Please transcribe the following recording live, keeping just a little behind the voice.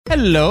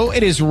Hello,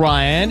 it is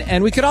Ryan,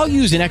 and we could all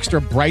use an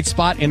extra bright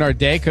spot in our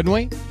day, couldn't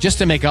we? Just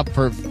to make up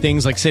for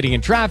things like sitting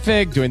in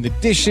traffic, doing the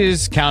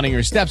dishes, counting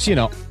your steps, you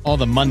know, all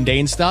the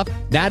mundane stuff.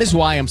 That is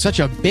why I'm such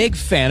a big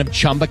fan of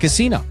Chumba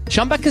Casino.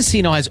 Chumba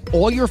Casino has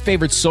all your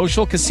favorite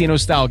social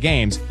casino-style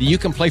games that you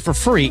can play for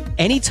free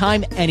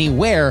anytime,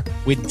 anywhere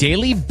with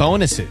daily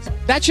bonuses.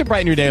 That should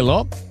brighten your day a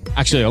little.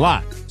 Actually, a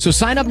lot. So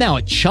sign up now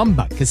at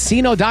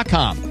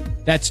ChumbaCasino.com.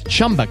 That's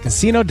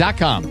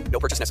ChumbaCasino.com. No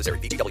purchase necessary.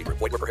 VGW Group.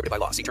 Void where prohibited by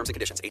law. See terms and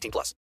conditions.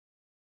 18+.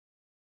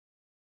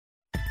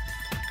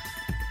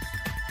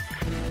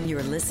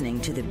 You're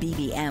listening to the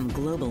BBM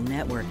Global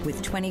Network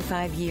with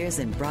 25 years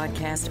in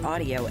broadcast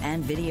audio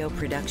and video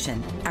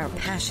production. Our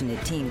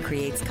passionate team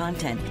creates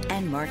content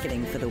and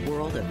marketing for the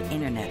world of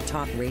Internet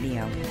talk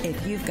radio.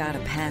 If you've got a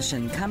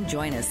passion, come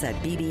join us at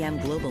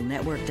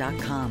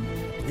bbmglobalnetwork.com.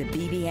 The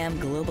BBM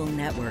Global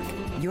Network.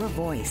 Your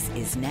voice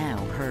is now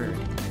heard.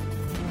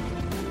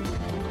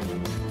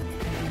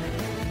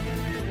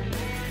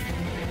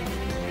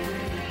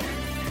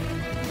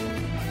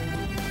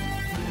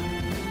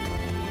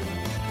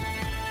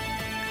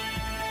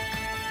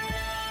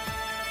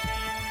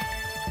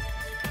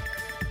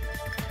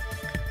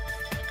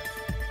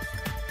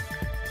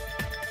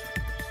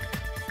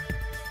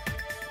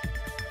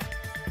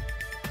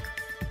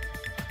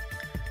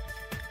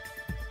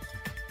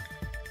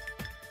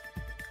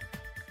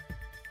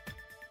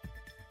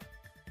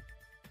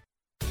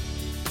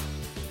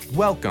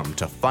 Welcome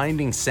to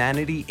Finding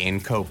Sanity in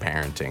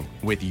Co-Parenting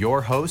with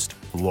your host,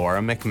 Laura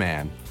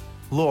McMahon.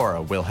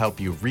 Laura will help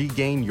you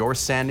regain your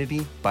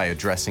sanity by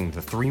addressing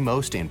the three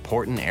most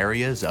important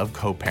areas of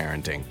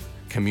co-parenting: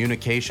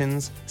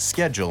 communications,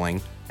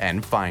 scheduling,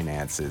 and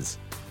finances.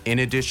 In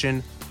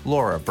addition,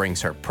 Laura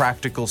brings her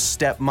practical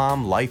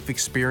stepmom life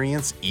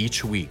experience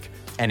each week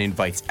and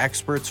invites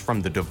experts from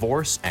the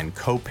divorce and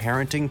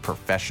co-parenting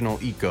professional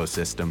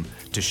ecosystem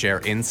to share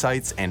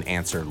insights and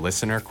answer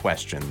listener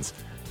questions.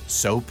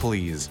 So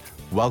please,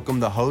 welcome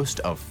the host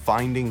of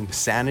Finding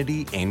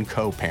Sanity in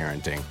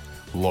Co-Parenting,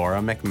 Laura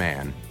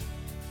McMahon.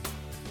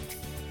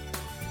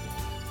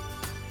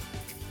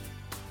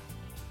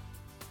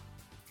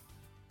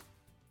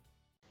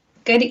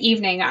 Good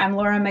evening, I'm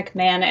Laura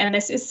McMahon, and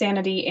this is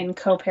Sanity in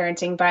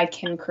Co-Parenting by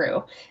Kin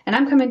Crew. And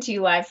I'm coming to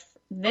you live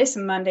this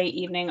Monday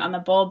evening on the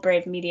Bold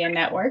Brave Media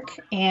Network.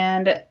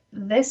 And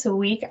this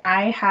week,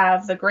 I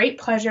have the great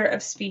pleasure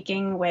of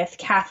speaking with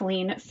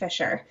Kathleen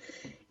Fisher.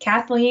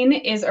 Kathleen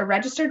is a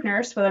registered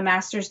nurse with a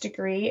master's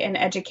degree in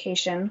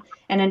education,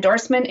 an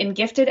endorsement in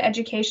gifted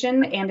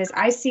education, and is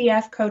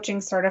ICF coaching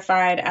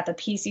certified at the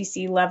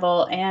PCC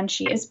level, and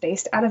she is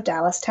based out of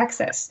Dallas,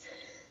 Texas.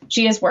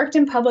 She has worked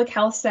in public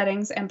health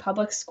settings and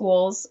public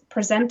schools,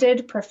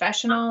 presented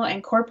professional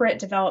and corporate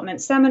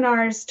development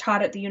seminars,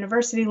 taught at the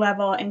university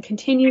level, and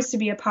continues to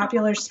be a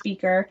popular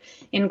speaker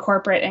in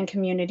corporate and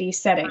community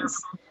settings.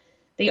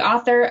 The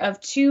author of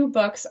 2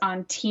 books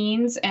on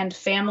teens and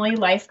family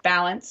life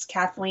balance,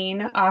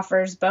 Kathleen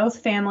offers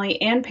both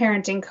family and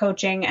parenting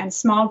coaching and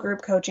small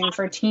group coaching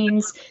for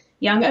teens,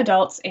 young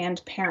adults,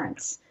 and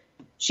parents.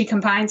 She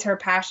combines her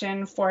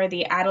passion for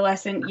the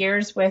adolescent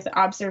years with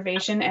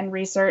observation and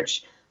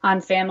research on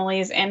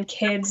families and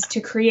kids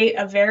to create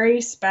a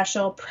very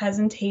special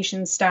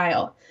presentation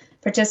style.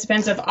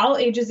 Participants of all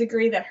ages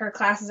agree that her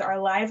classes are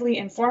lively,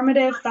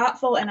 informative,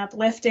 thoughtful, and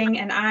uplifting,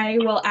 and I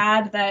will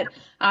add that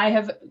I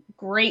have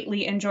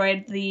greatly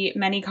enjoyed the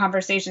many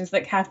conversations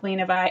that Kathleen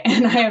and I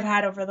have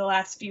had over the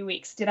last few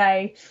weeks. Did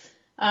I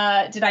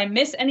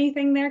miss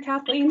anything there,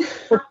 Kathleen?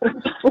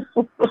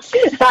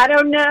 I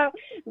don't know.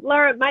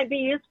 Laura, it might be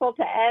useful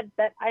to add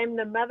that I'm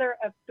the mother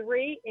of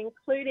 3,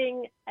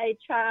 including a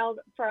child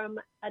from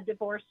a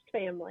divorced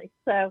family.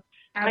 So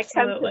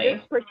Absolutely. I come to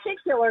this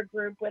particular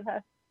group with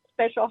a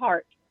special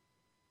heart.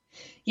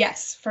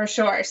 Yes, for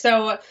sure.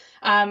 So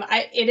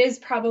it is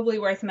probably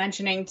worth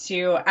mentioning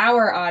to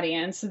our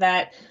audience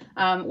that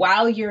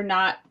while you're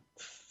not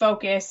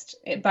focused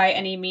by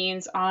any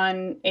means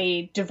on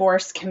a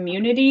divorce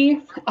community,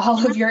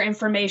 all of your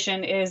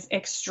information is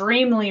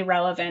extremely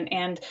relevant.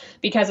 And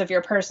because of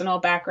your personal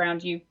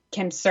background, you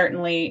can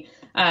certainly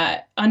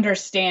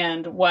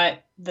understand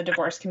what the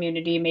divorce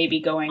community may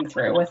be going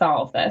through with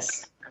all of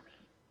this.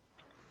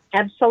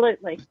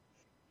 Absolutely.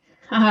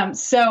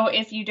 So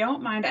if you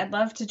don't mind, I'd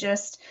love to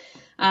just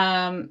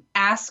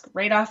ask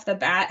right off the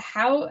bat,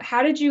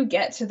 how did you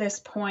get to this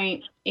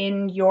point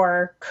in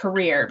your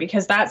career?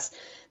 Because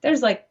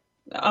there's like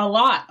a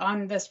lot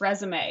on this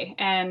resume,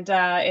 and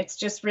it's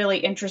just really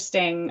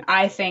interesting,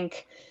 I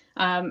think,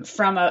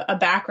 from a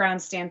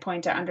background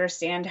standpoint to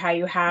understand how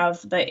you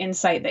have the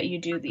insight that you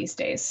do these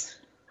days.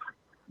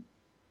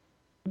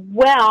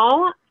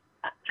 Well,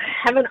 I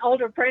have an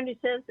older friend who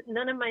says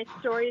none of my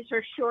stories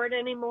are short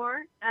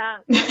anymore. I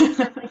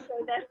certainly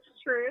say that's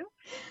true.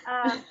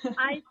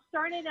 I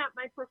started out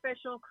my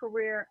professional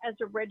career as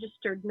a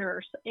registered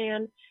nurse,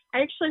 and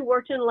I actually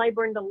worked in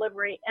labor and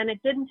delivery, and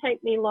it didn't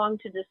take me long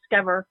to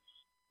discover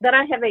that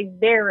I have a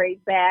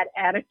very bad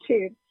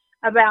attitude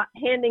about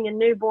handing a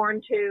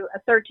newborn to a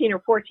 13 or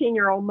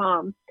 14-year-old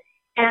mom.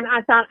 And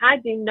I thought, I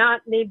do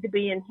not need to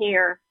be in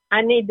here.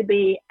 I need to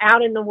be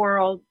out in the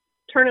world,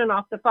 turning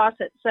off the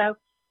faucet. So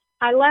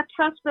I left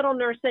hospital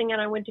nursing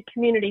and I went to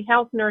community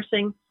health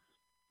nursing,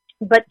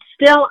 but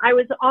still I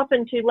was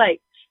often too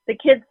late. The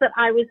kids that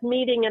I was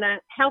meeting in a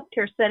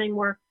healthcare setting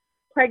were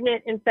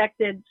pregnant,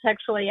 infected,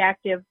 sexually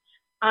active.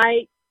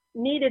 I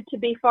needed to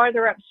be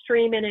farther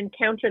upstream and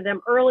encounter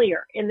them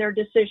earlier in their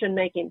decision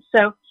making.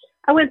 So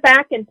I went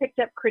back and picked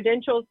up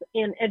credentials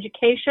in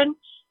education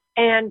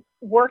and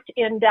worked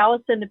in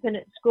Dallas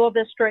Independent School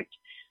District,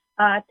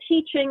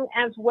 teaching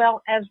as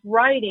well as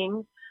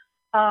writing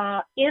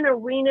in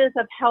arenas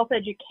of health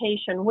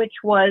education, which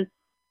was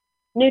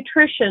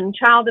nutrition,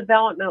 child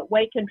development,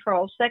 weight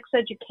control, sex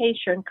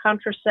education,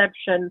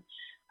 contraception,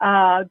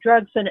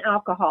 drugs and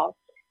alcohol.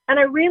 And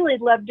I really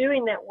loved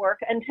doing that work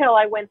until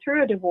I went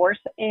through a divorce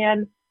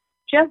and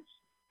just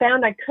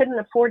found I couldn't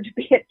afford to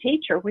be a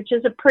teacher, which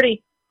is a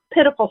pretty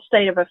pitiful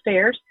state of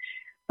affairs.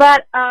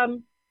 But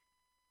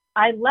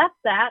I left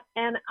that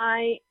and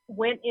I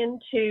went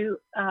into,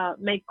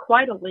 made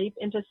quite a leap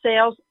into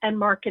sales and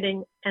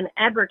marketing and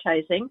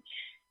advertising.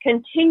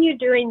 Continued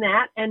doing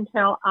that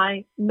until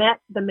I met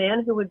the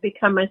man who would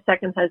become my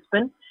second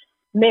husband,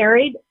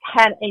 married,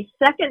 had a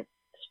second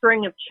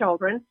string of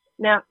children.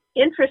 Now,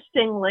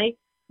 interestingly,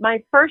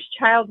 my first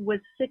child was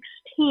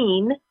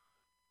 16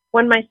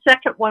 when my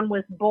second one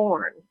was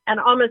born, and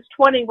almost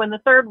 20 when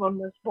the third one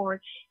was born.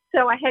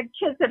 So I had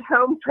kids at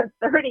home for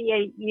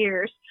 38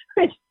 years,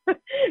 which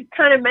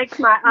kind of makes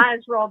my eyes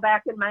roll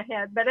back in my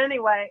head. But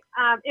anyway,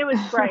 it was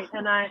great,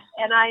 and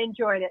I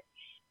enjoyed it.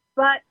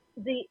 But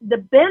the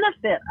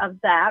benefit of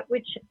that,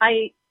 which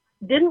I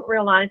didn't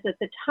realize at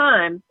the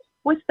time,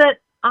 was that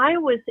I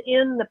was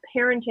in the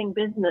parenting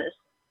business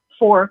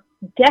for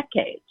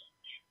decades.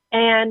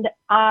 And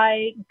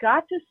I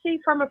got to see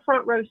from a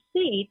front row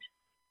seat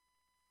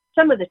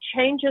some of the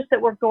changes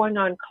that were going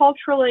on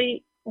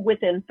culturally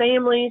within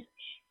families.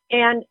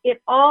 And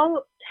it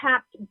all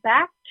tapped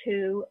back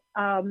to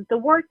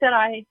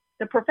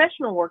the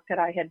professional work that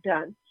I had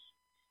done.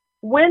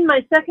 When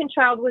my second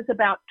child was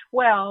about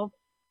 12,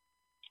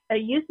 a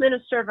youth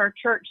minister of our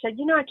church said,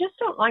 I just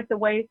don't like the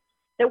way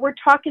that we're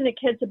talking to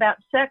kids about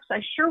sex.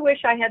 I sure wish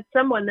I had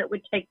someone that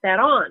would take that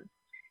on.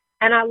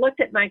 And I looked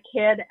at my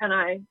kid and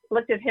I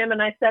looked at him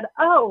and I said,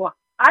 oh,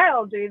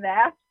 I'll do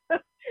that.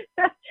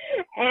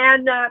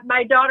 And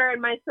my daughter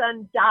and my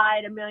son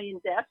died a million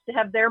deaths to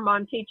have their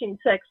mom teaching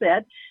sex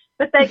ed,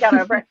 but they got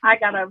over it. I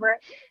got over it.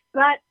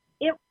 But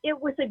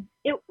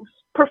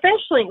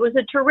professionally, it was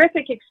a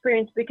terrific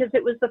experience because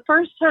it was the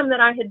first time that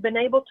I had been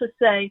able to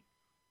say,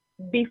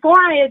 before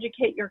I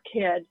educate your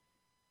kid,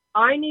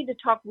 I need to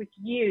talk with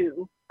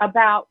you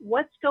about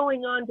what's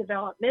going on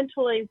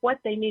developmentally, what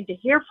they need to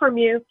hear from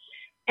you.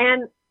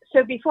 And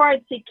so before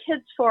I'd see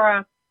kids for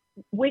a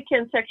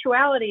weekend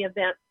sexuality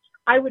event,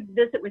 I would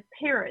visit with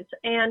parents.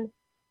 And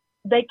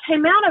they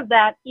came out of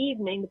that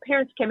evening, the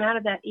parents came out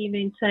of that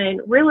evening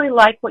saying, really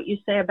like what you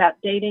say about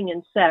dating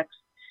and sex.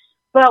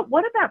 But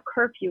what about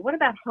curfew? What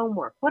about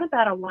homework? What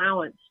about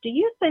allowance? Do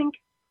you think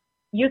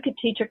you could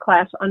teach a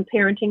class on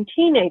parenting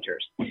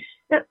teenagers?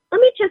 Now, let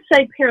me just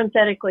say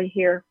parenthetically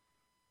here,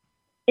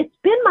 it's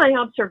been my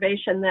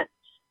observation that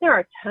there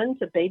are tons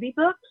of baby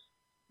books.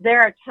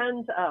 There are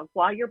tons of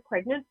while you're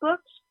pregnant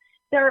books.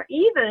 There are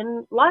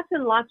even lots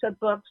and lots of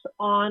books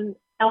on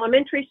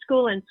elementary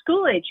school and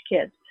school age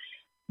kids.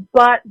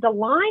 But the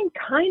line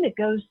kind of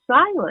goes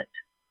silent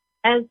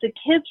as the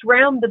kids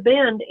round the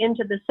bend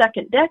into the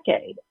second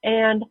decade.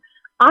 And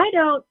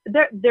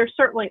there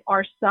certainly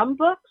are some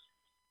books,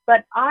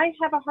 but I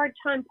have a hard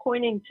time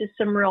pointing to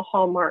some real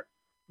Hallmark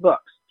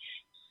books.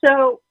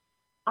 So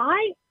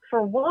I,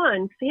 for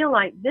one, feel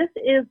like this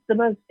is the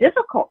most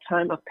difficult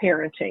time of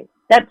parenting,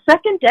 that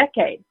second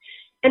decade.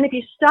 And if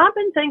you stop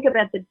and think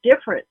about the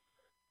difference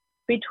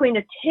between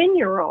a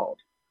 10-year-old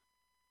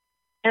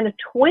and a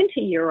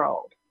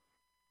 20-year-old,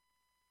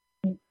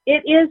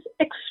 it is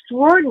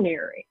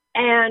extraordinary.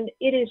 And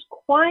it is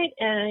quite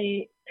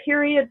a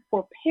period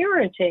for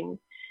parenting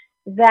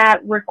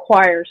that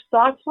requires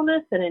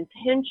thoughtfulness and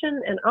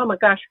intention and, oh my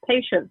gosh,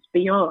 patience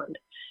beyond.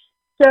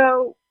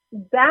 So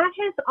that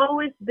has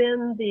always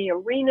been the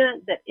arena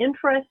that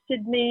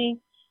interested me.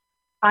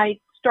 I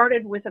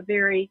started with a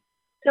very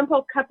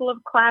simple couple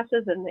of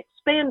classes and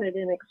expanded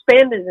and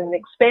expanded and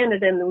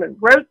expanded and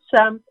wrote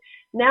some.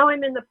 Now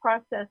I'm in the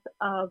process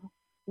of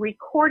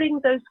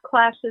recording those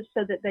classes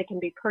so that they can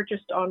be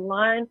purchased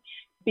online,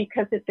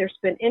 because if there's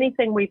been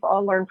anything we've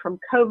all learned from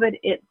COVID,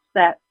 it's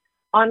that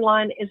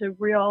online is a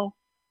real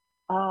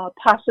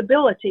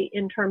possibility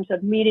in terms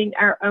of meeting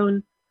our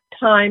own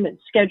time and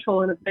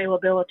schedule and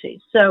availability.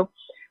 So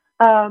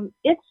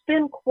it's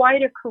been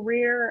quite a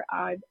career.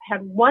 I've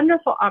had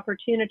wonderful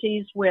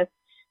opportunities with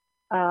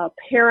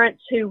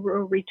parents who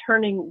were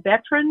returning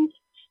veterans,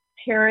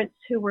 parents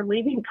who were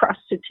leaving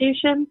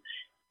prostitution,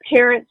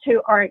 parents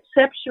who are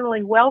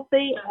exceptionally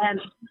wealthy and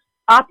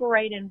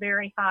operate in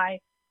very high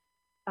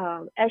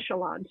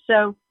echelon.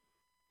 So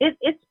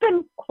it's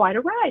been quite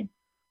a ride.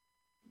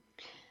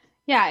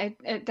 Yeah,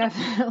 it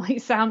definitely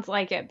sounds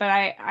like it. But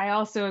I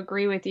also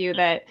agree with you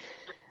that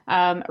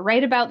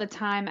right about the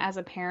time as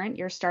a parent,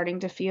 you're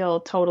starting to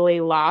feel totally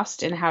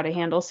lost in how to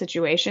handle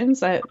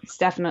situations. It's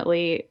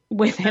definitely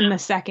within the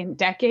second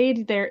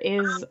decade, there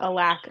is a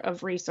lack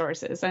of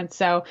resources. And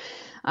so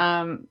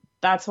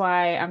that's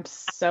why I'm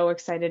so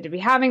excited to be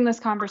having this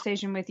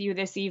conversation with you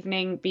this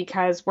evening,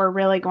 because we're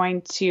really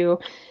going to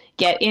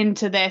get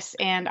into this.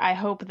 And I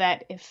hope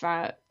that if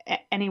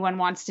anyone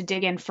wants to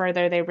dig in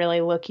further, they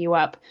really look you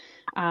up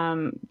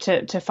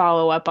to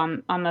follow up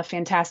on the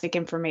fantastic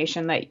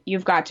information that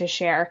you've got to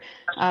share.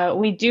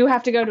 We do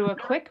have to go to a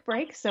quick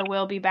break, so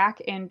we'll be back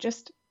in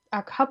just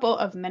a couple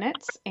of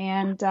minutes,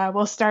 and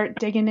we'll start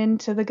digging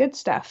into the good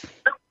stuff.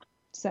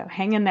 So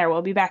hang in there.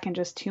 We'll be back in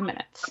just 2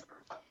 minutes.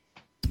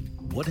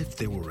 What if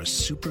there were a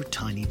super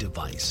tiny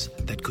device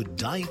that could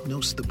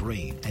diagnose the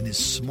brain and is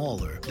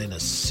smaller than a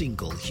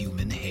single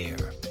human hair?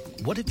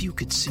 What if you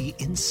could see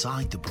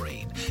inside the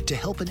brain to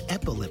help an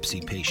epilepsy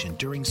patient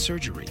during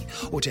surgery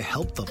or to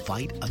help the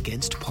fight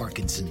against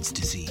Parkinson's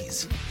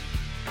disease?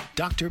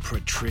 Dr.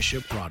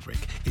 Patricia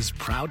Broderick is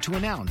proud to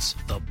announce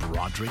the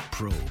Broderick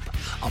Probe,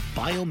 a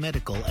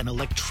biomedical and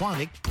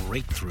electronic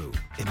breakthrough.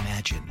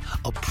 Imagine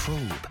a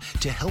probe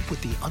to help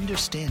with the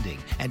understanding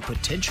and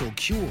potential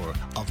cure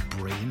of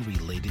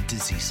brain-related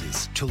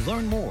diseases. To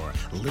learn more,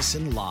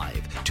 listen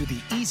live to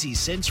the Easy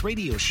Sense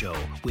radio show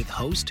with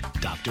host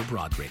Dr.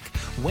 Broderick,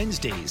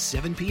 Wednesdays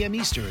 7 p.m.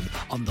 Eastern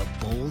on the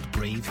Bold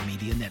Brave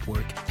Media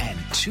Network and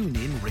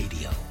TuneIn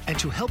Radio. And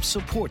to help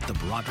support the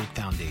Broderick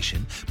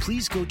Foundation,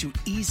 please go to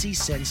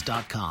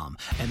EasySense.com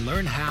and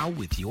learn how,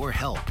 with your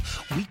help,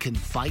 we can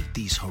fight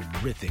these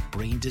horrific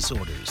brain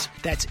disorders.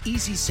 That's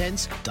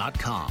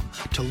EasySense.com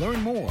to learn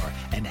more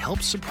and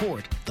help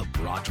support the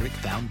Broderick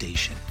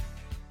Foundation.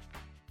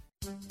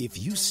 If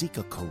you seek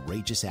a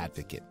courageous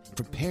advocate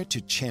prepared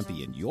to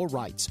champion your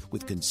rights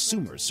with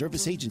consumer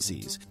service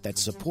agencies that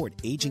support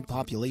aging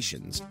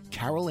populations,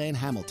 Carol Ann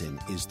Hamilton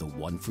is the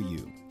one for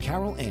you.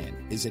 Carol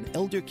Ann is an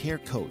elder care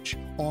coach,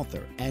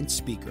 author, and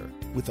speaker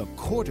with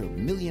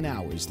 250,000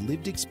 hours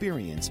lived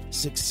experience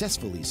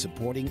successfully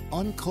supporting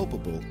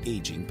uncopable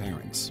aging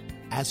parents.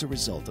 As a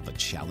result of a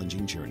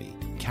challenging journey,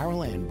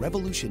 Carol Ann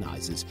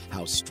revolutionizes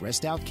how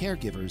stressed out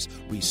caregivers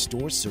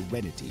restore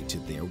serenity to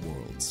their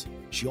worlds.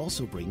 She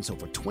also brings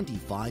over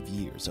 25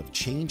 years of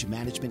change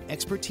management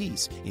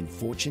expertise in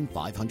Fortune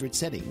 500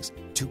 settings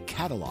to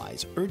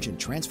catalyze urgent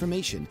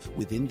transformation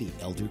within the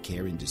elder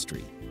care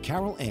industry.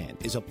 Carol Ann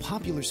is a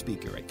popular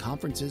speaker at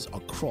conferences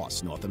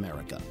across North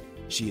America.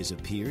 She has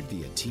appeared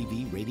via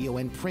TV, radio,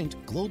 and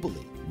print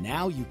globally.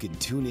 Now you can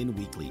tune in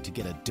weekly to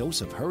get a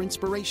dose of her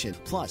inspiration,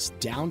 plus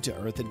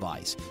down-to-earth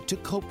advice to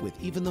cope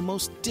with even the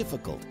most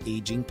difficult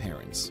aging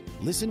parents.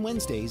 Listen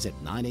Wednesdays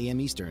at 9 a.m.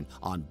 Eastern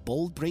on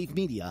Bold Brave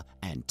Media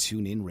and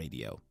TuneIn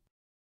Radio.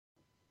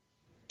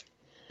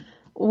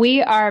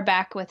 We are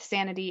back with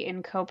Sanity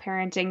in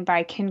Co-Parenting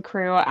by Kin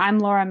Crew. I'm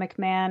Laura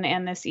McMahon,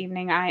 and this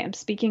evening I am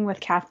speaking with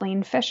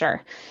Kathleen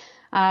Fisher.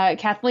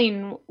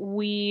 Kathleen,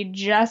 we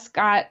just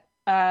got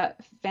a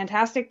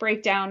fantastic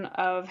breakdown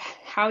of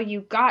how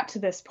you got to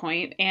this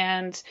point.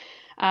 And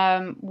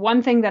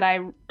one thing that I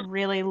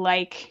really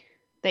like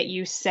that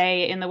you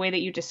say in the way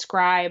that you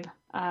describe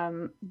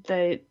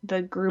the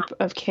group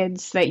of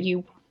kids that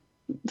you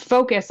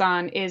focus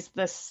on is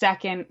the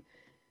second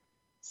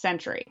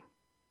century.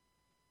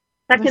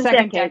 The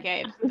second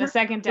decade.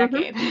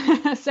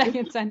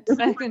 Second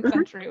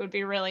century would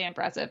be really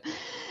impressive.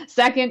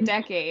 Second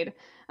decade.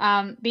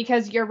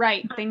 Because you're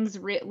right, things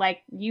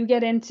like you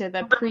get into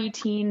the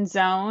preteen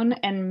zone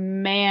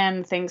and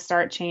man, things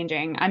start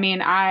changing. I mean,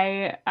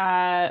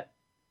 my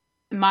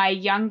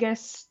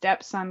youngest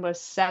stepson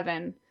was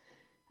 7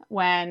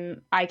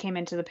 when I came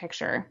into the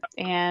picture,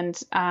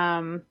 and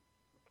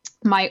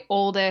my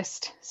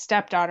oldest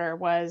stepdaughter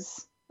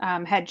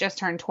had just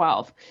turned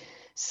 12.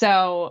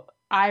 So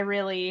I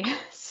really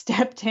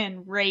stepped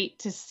in right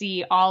to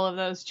see all of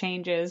those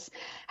changes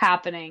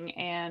happening.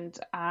 And,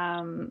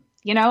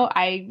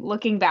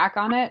 looking back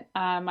on it,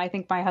 I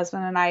think my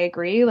husband and I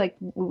agree, like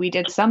we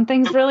did some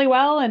things really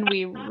well and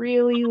we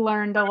really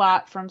learned a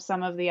lot from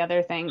some of the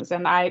other things.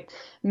 And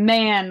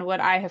would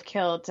I have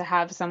killed to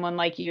have someone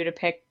like you to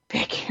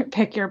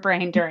pick your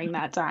brain during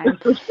that time.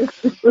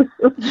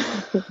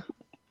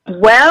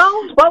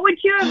 Well, what would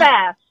you have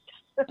asked?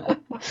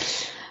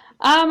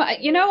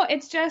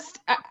 It's just,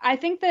 I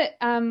think that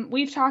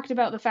we've talked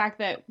about the fact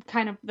that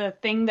kind of the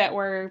thing that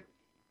we're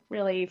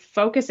really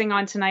focusing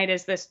on tonight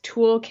is this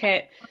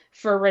toolkit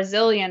for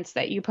resilience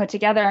that you put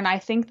together. And I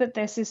think that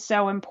this is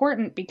so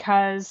important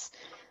because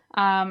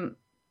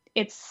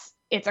it's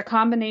a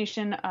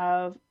combination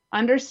of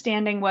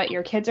understanding what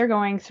your kids are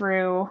going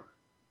through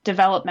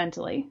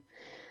developmentally,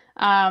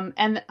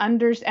 and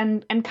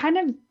kind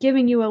of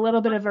giving you a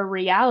little bit of a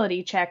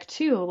reality check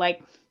too.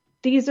 Like,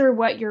 these are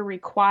what you're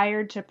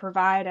required to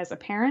provide as a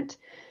parent.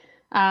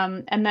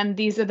 And then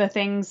these are the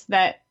things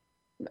that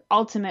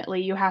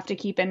ultimately you have to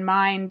keep in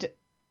mind,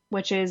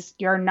 which is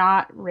you're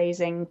not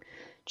raising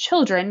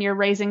children, you're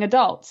raising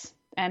adults.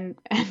 And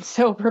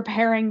so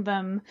preparing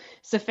them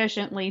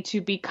sufficiently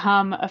to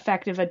become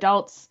effective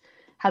adults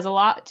has a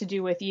lot to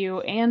do with you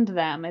and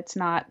them. It's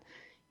not,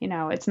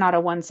 it's not a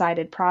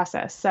one-sided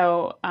process.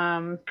 So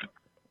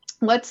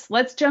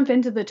let's jump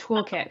into the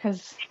toolkit,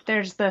 because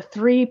there's the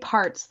 3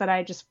 parts that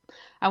I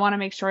want to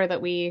make sure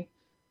that we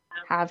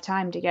have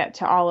time to get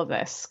to all of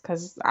this,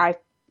 because I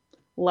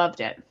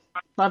loved it.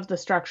 Loved the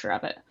structure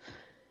of it.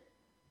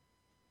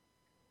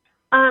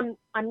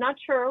 I'm not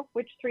sure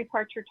which 3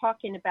 parts you're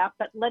talking about,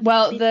 but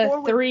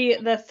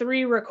the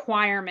three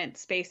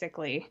requirements,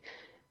 basically.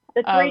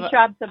 The 3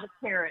 jobs of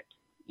a parent.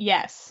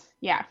 Yes.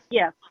 Yeah.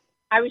 Yes.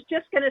 I was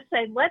just going to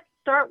say, let's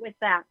start with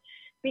that,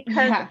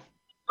 because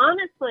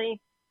honestly,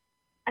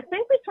 I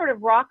think we sort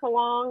of rock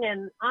along,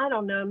 and I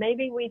don't know,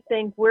 maybe we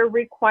think we're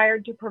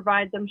required to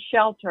provide them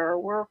shelter,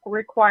 we're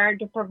required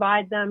to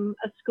provide them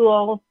a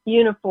school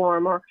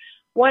uniform or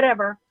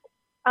whatever.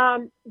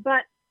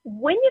 But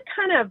when you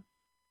kind of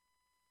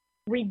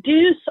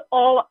reduce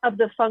all of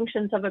the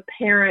functions of a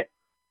parent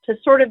to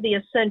sort of the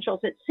essentials,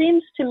 it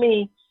seems to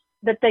me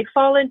that they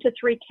fall into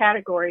 3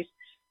 categories.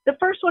 The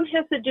first one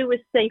has to do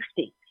with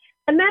safety.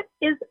 And that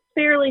is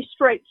fairly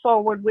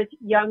straightforward with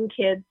young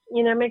kids.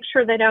 Make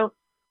sure they don't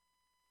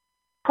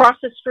cross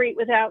the street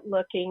without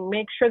looking.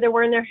 Make sure they're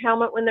wearing their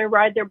helmet when they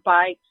ride their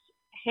bikes.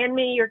 Hand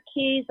me your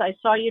keys. I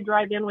saw you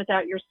drive in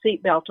without your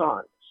seatbelt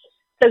on.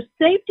 So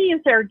safety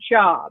is their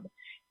job.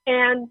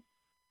 And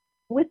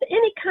with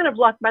any kind of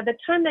luck, by the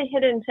time they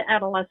head into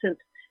adolescence,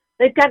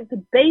 they've got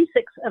the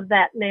basics of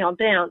that nailed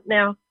down.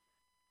 Now,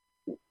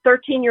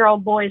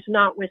 13-year-old boys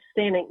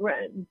notwithstanding,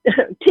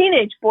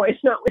 teenage boys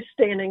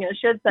notwithstanding, I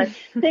should say,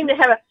 seem to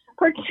have a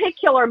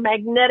particular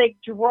magnetic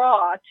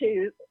draw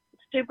to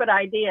stupid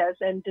ideas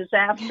and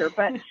disaster.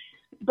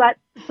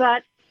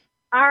 But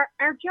our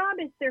job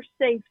is their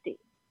safety,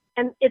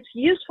 and it's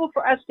useful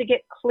for us to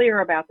get clear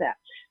about that.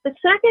 The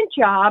second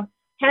job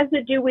has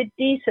to do with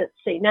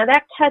decency. Now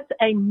that cuts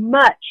a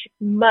much,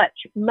 much,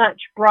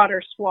 much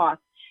broader swath.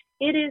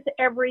 It is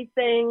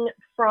everything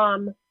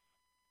from,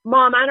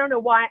 Mom, I don't know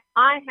why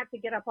I have to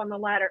get up on the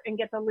ladder and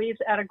get the leaves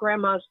out of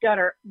Grandma's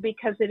gutter,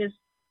 because it is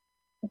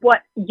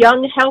what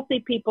young,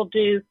 healthy people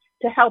do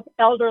to help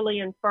elderly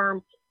and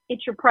infirm.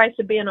 It's your price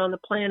of being on the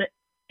planet.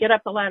 Get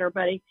up the ladder,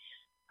 buddy.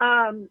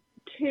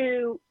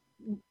 To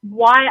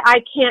why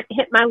I can't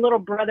hit my little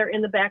brother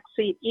in the back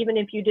seat, even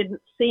if you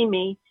didn't see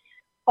me,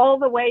 all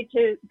the way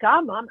to,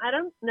 God, Mom, I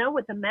don't know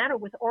what the matter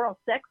with oral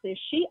sex is.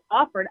 She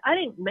offered. I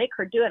didn't make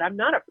her do it. I'm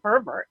not a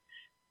pervert.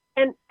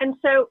 And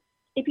so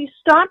if you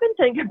stop and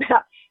think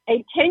about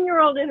a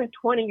 10-year-old and a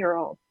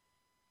 20-year-old,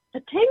 a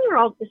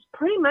 10-year-old is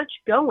pretty much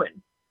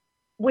going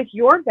with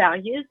your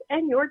values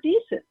and your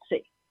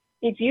decency.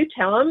 If you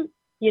tell them,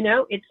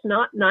 it's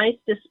not nice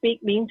to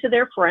speak mean to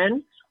their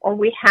friend, or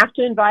we have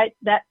to invite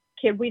that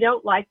kid we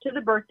don't like to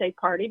the birthday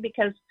party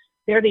because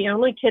they're the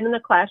only kid in the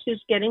class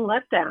who's getting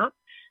left out,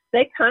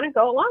 they kind of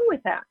go along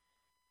with that.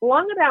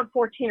 Along about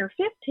 14 or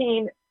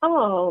 15,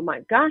 oh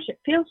my gosh, it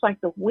feels like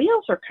the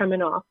wheels are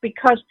coming off,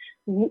 because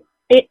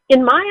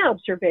in my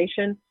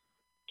observation,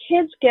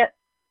 kids get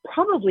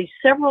probably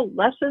several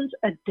lessons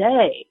a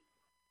day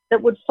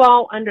that would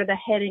fall under the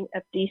heading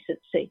of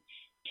decency.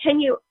 Can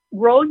you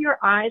roll your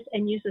eyes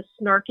and use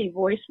a snarky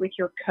voice with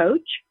your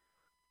coach?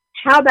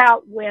 How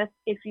about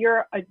if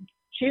you're a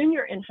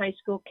junior in high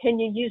school, can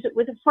you use it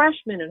with a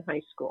freshman in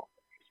high school?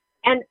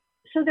 And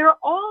so there are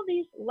all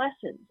these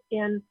lessons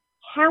in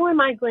how am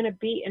I going to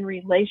be in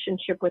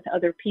relationship with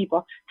other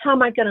people? How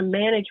am I going to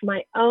manage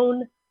my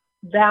own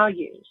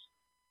values?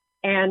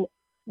 And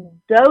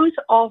those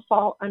all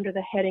fall under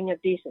the heading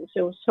of decency.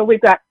 So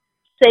we've got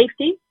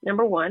safety,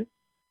 number 1,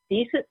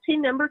 decency,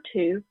 number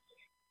 2,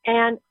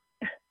 and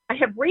I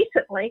have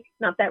recently,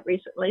 not that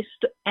recently,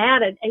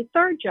 added a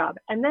third job,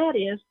 and that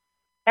is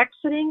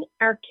exiting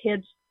our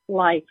kids'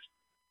 life.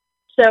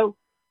 So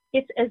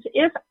it's as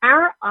if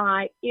our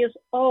eye is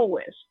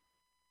always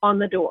on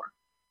the door.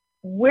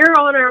 We're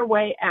on our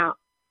way out.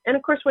 And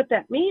of course, what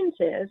that means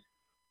is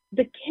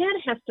the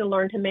kid has to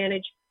learn to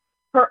manage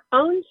her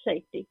own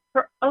safety,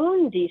 her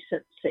own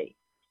decency.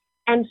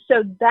 And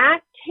so that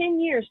 10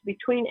 years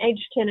between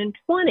age 10 and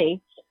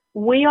 20,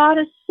 we ought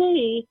to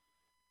see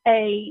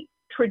a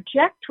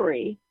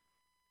trajectory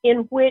in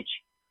which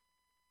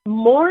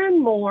more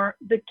and more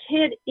the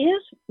kid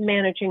is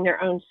managing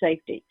their own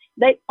safety.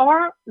 They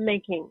are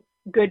making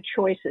good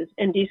choices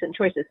and decent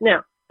choices.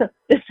 Now,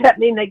 does that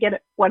mean they get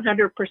it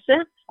 100%?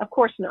 Of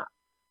course not.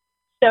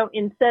 So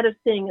instead of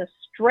seeing a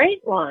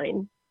straight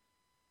line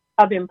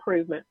of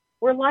improvement,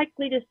 we're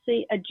likely to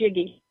see a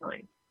jiggy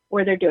line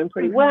where they're doing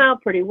pretty well,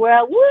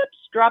 whoops,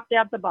 dropped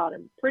out the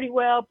bottom, pretty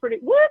well,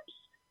 whoops,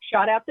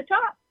 shot out the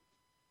top.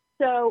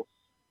 So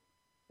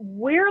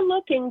we're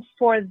looking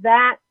for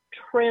that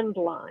trend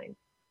line,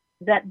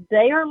 that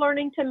they are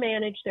learning to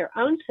manage their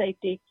own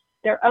safety,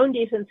 their own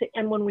decency.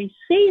 And when we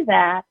see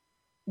that,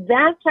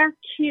 that's our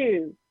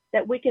cue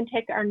that we can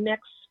take our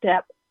next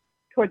step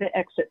toward the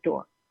exit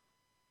door.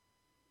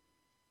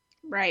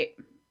 Right.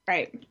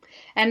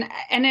 And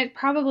it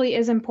probably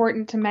is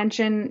important to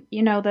mention,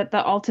 that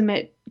the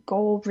ultimate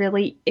goal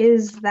really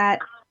is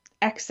that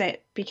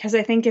exit, because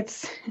I think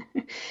it's,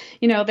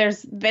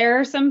 there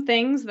are some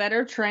things that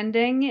are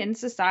trending in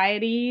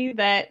society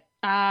that,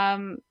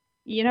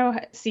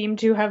 seem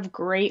to have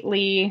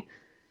greatly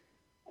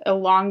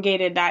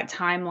elongated that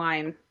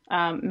timeline,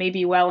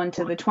 maybe well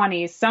into the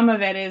 20s. Some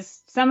of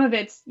it's,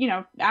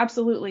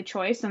 absolutely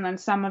choice. And then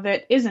some of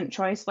it isn't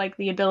choice, like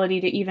the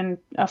ability to even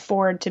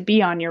afford to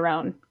be on your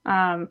own.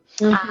 And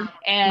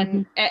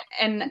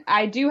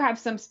I do have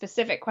some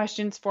specific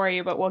questions for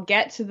you, but we'll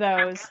get to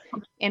those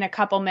in a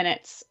couple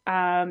minutes,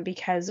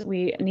 because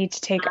we need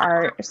to take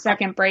our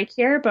second break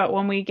here. But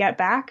when we get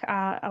back,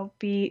 I'll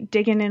be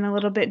digging in a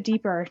little bit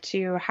deeper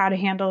to how to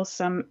handle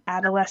some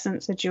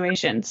adolescent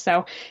situations.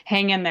 So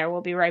hang in there.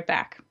 We'll be right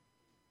back.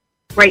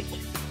 Great.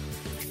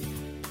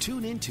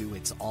 Tune into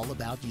It's All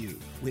About You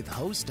with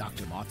host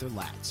Dr. Martha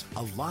Latz,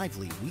 a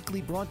lively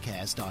weekly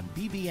broadcast on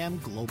BBM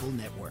Global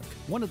Network,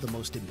 one of the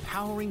most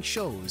empowering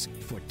shows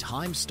for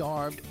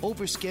time-starved,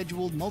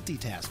 overscheduled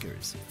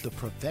multitaskers. The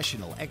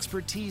professional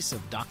expertise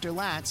of Dr.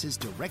 Latz is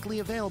directly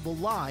available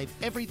live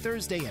every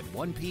Thursday at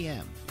 1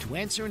 p.m. to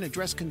answer and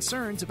address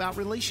concerns about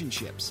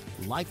relationships,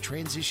 life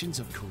transitions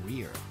of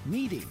career,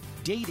 meeting,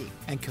 dating,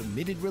 and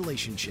committed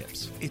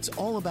relationships. It's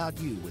All About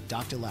You with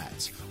Dr.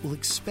 Latz will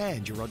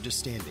expand your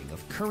understanding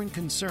of current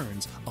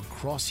concerns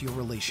across your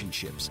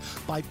relationships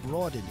by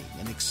broadening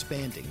and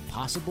expanding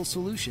possible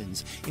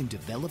solutions in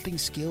developing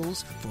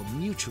skills for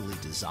mutually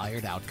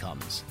desired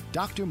outcomes.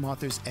 Dr.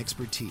 Martha's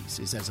expertise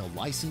is as a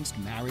licensed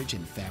marriage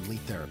and family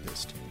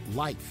therapist,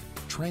 life,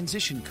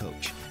 transition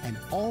coach, and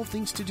all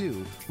things to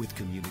do with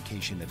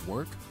communication at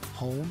work,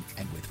 home,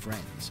 and with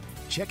friends.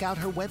 Check out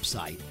her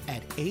website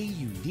at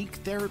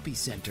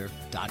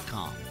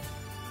auniquetherapycenter.com.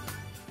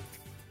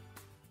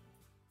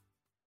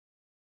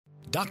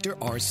 Dr.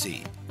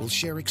 RC will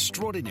share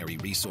extraordinary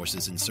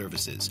resources and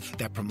services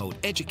that promote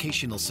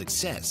educational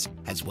success,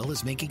 as well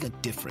as making a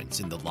difference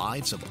in the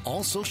lives of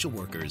all social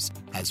workers,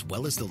 as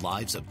well as the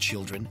lives of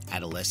children,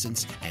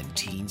 adolescents, and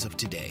teens of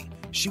today.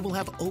 She will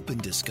have open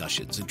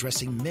discussions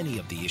addressing many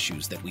of the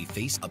issues that we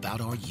face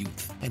about our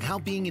youth and how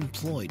being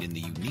employed in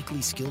the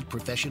uniquely skilled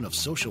profession of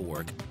social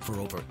work for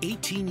over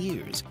 18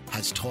 years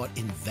has taught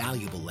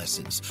invaluable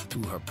lessons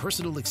through her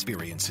personal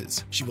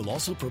experiences. She will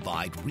also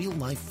provide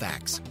real-life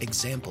facts,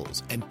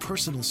 examples, and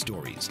personal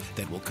stories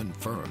that will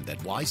confirm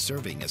that why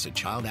serving as a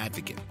child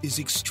advocate is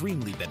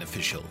extremely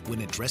beneficial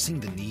when addressing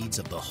the needs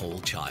of the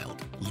whole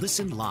child.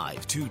 Listen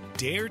live to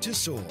Dare to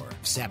Soar,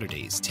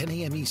 Saturdays, 10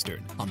 a.m.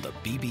 Eastern on the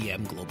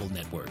BBM Global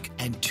Network,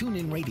 and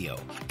TuneIn Radio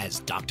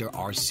as Dr.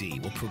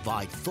 RC will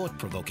provide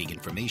thought-provoking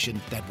information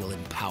that will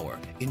empower,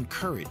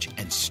 encourage,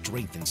 and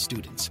strengthen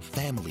students,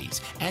 families,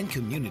 and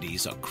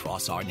communities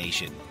across our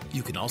nation.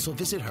 You can also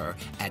visit her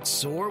at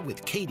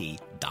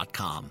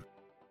soarwithkatie.com.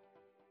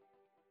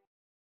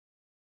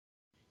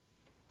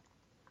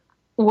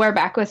 We're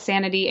back with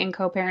Sanity in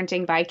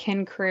Co-Parenting by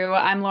Kin Crew.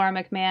 I'm Laura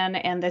McMahon,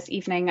 and this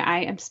evening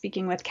I am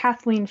speaking with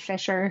Kathleen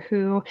Fisher,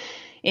 who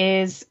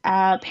is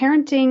a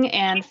parenting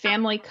and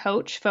family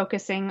coach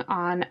focusing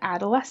on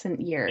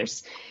adolescent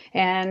years.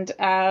 And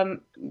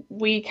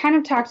we kind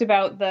of talked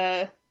about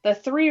the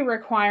three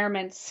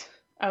requirements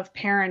of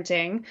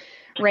parenting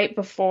right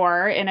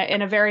before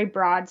in a very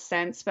broad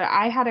sense, but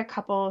I had a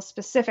couple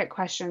specific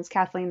questions,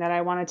 Kathleen, that I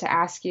wanted to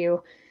ask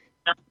you.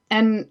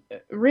 And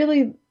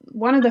really,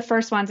 one of the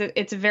first ones,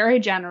 it's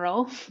very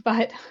general,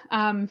 but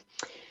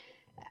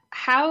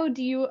how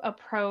do you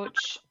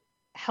approach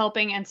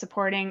helping and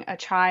supporting a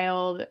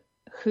child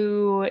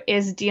who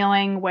is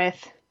dealing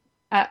with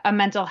a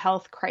mental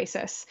health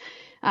crisis?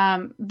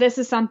 This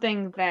is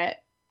something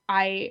that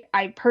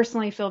I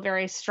personally feel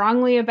very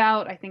strongly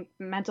about. I think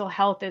mental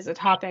health is a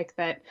topic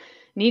that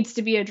needs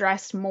to be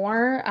addressed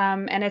more.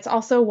 And it's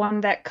also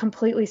one that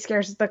completely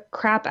scares the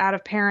crap out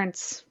of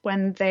parents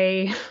when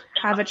they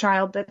have a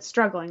child that's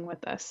struggling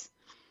with this.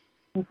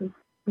 Mm-hmm.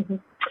 Mm-hmm.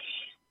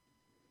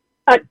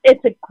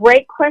 It's a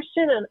great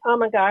question. And oh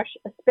my gosh,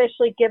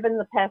 especially given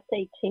the past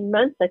 18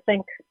 months, I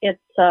think it's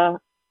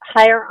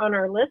higher on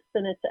our list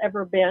than it's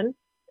ever been.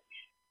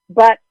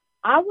 But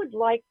I would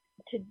like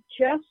to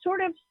just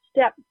sort of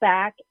step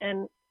back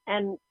and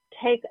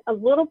take a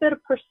little bit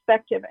of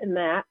perspective in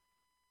that,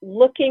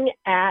 looking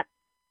at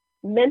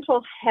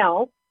mental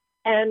health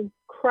and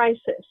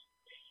crisis.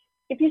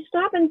 If you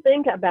stop and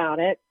think about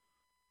it,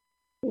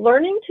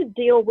 learning to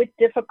deal with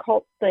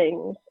difficult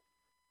things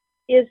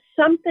is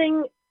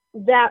something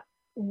that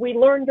we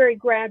learn very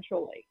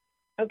gradually.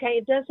 Okay,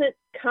 it doesn't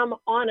come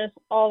on us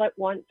all at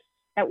once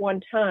at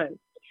one time.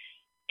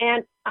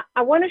 And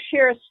I want to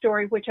share a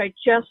story which I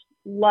just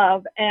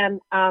love, and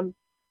I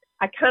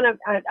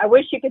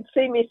wish you could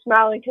see me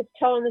smiling, because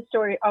telling the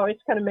story always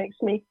kind of makes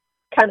me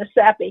kind of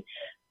sappy.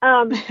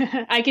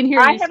 I can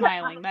hear you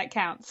smiling. That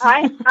counts.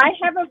 I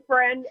have a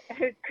friend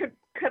who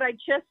could I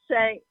just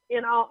say,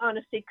 in all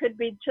honesty, could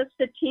be just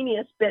the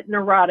teeniest bit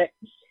neurotic.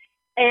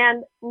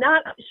 And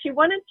she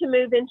wanted to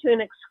move into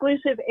an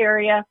exclusive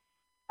area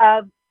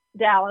of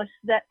Dallas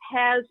that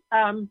has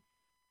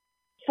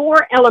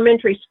 4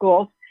 elementary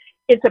schools.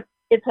 It's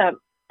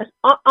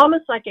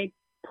almost like a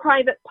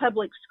private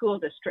public school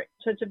district.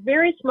 So it's a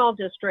very small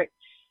district,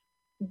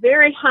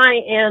 very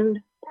high-end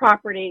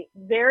property,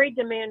 very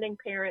demanding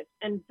parents,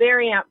 and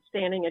very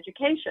outstanding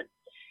education.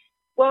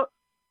 Well,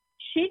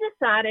 she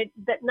decided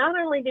that not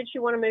only did she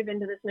want to move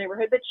into this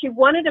neighborhood, but she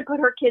wanted to put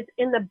her kids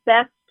in the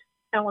best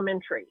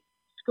elementary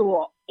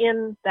school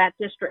in that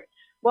district.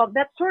 Well,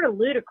 that's sort of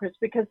ludicrous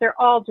because they're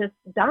all just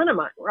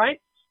dynamite, right?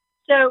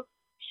 So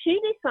she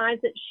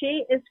decides that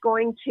she is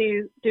going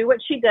to do what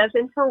she does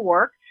in her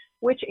work,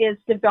 which is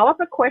develop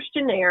a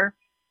questionnaire,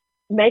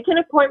 make an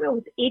appointment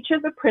with each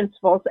of the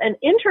principals and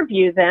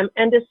interview them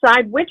and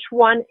decide which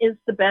one is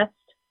the best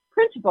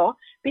principal,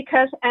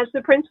 because as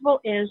the principal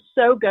is,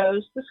 so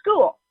goes the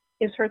school,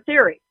 is her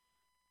theory.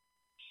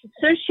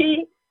 So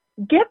she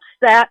gets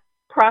that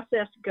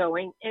process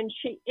going, and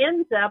she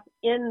ends up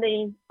in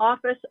the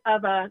office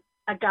of a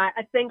guy.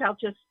 I think I'll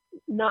just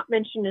not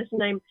mention his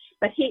name,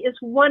 but he is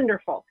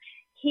wonderful.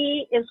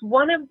 He is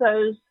one of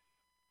those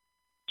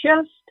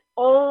just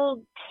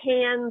old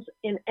hands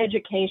in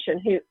education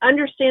who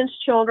understands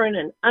children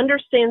and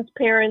understands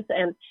parents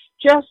and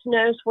just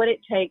knows what it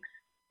takes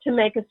to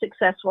make a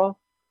successful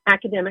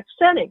academic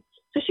setting.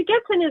 So she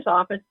gets in his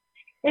office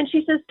and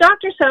she says,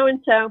 Dr.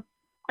 So-and-so,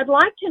 I'd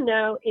like to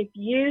know if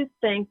you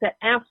think that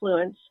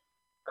affluence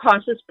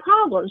causes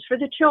problems for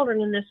the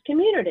children in this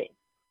community.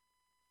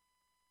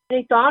 And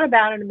he thought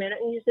about it a minute,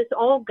 and he's this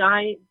old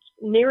guy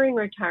nearing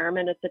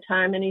retirement at the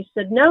time, and he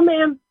said, no,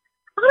 ma'am,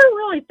 I don't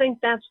really think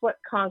that's what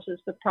causes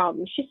the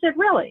problem. She said,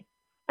 really?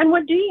 And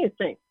what do you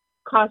think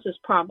causes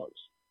problems?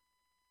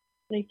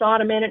 And he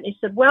thought a minute, and he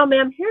said, well,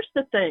 ma'am, here's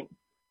the thing.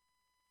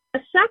 A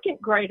second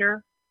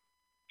grader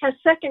has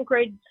second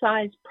grade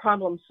size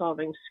problem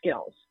solving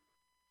skills.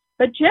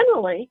 But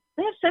generally,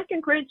 they have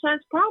second grade size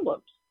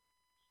problems.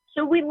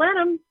 So we let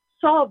them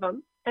solve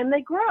them and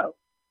they grow.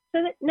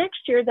 So that next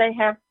year they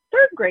have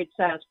third grade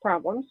size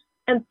problems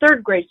and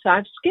third grade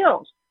size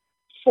skills.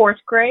 Fourth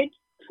grade,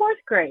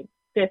 fifth grade,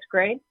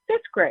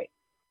 fifth grade.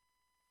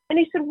 And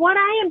he said, what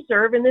I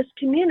observe in this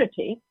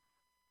community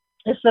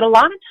is that a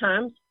lot of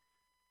times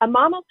a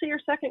mom will see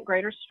her second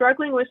grader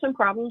struggling with some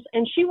problems,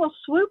 and she will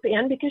swoop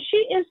in because she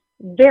is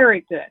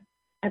very good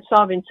at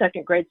solving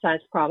second grade size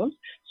problems.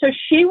 So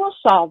she will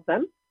solve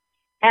them,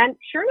 and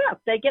sure enough,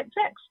 they get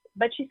fixed.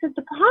 But she said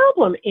the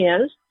problem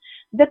is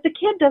that the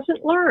kid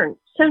doesn't learn.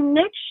 So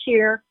next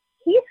year,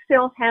 he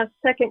still has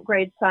second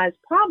grade size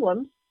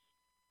problems,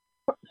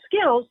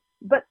 skills,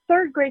 but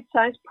third grade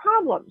size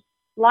problems.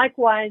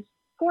 Likewise,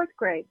 fourth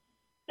grade,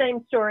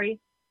 same story,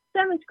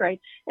 seventh grade,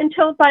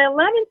 until by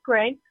 11th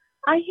grade,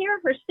 I hear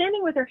her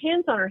standing with her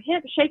hands on her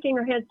hip, shaking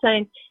her head,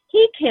 saying,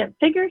 he can't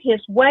figure his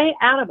way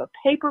out of a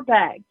paper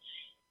bag.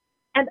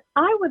 And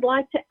I would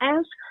like to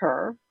ask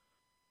her,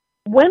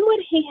 when would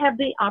he have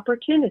the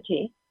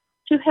opportunity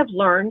to have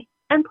learned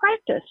and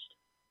practiced?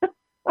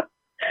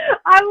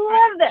 I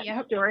love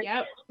that story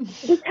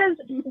because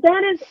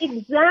that is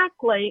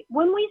exactly,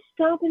 when we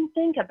stop and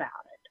think about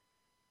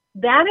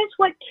it, that is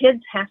what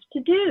kids have to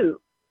do.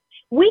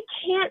 We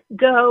can't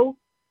go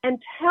and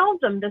tell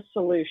them the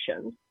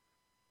solution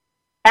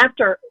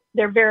after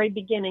their very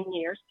beginning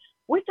years.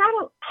 We got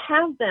to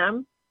have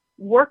them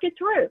work it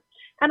through.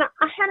 And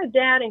I had a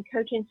dad in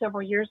coaching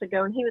several years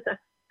ago, and he was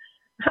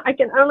I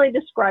can only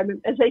describe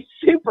him as a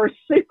super,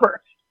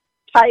 super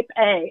type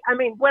A. I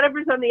mean,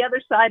 whatever's on the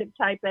other side of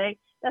type A,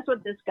 that's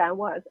what this guy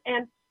was.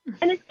 And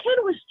his kid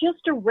was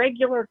just a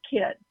regular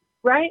kid,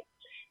 right?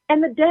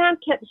 And the dad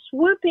kept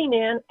swooping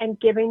in and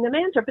giving them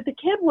answer. But the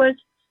kid was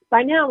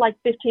by now like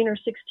 15 or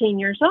 16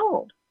 years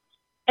old.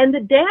 And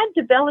the dad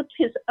developed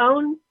his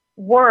own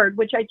word,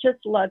 which I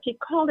just loved. He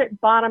called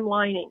it bottom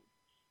lining.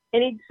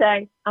 And he'd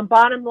say, I'm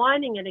bottom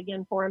lining it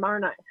again for him,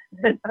 aren't I?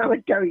 And I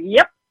would go,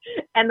 yep.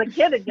 And the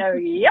kid would go,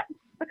 yep.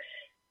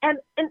 And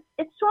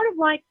it's sort of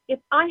like if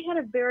I had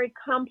a very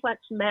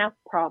complex math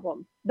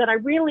problem that I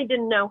really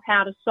didn't know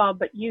how to solve,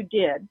 but you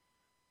did.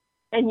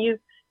 And you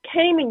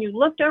came and you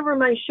looked over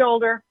my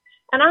shoulder,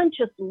 and I'm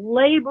just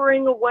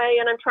laboring away,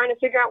 and I'm trying to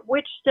figure out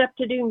which step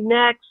to do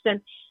next.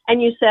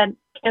 And you said,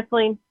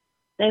 Kathleen,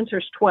 the answer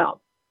is 12.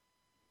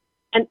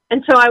 And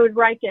so I would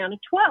write down a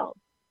 12.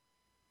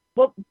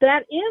 Well,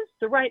 that is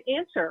the right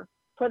answer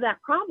for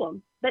that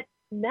problem. But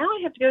now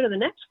I have to go to the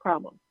next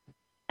problem.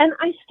 And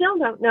I still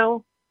don't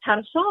know how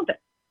to solve it.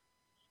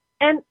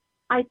 And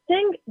I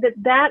think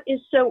that is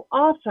so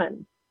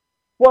often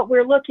what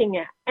we're looking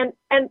at.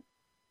 And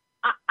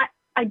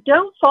I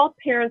don't fault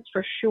parents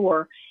for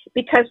sure,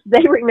 because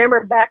they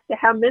remember back to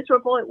how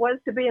miserable it was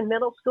to be in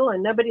middle school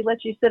and nobody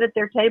lets you sit at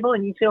their table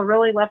and you feel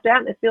really left out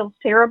and it feels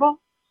terrible.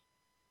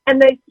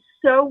 And they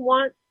so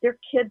want their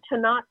kid to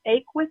not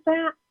ache with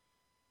that.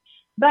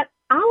 But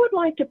I would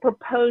like to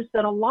propose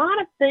that a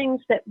lot of things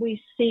that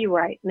we see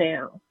right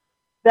now,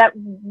 that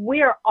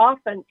we are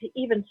often to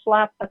even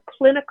slap a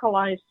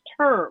clinicalized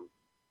term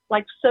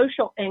like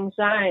social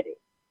anxiety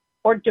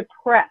or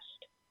depressed.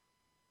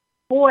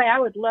 Boy, I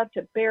would love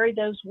to bury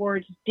those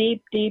words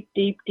deep, deep,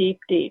 deep, deep,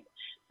 deep,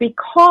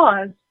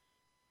 because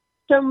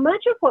so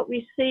much of what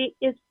we see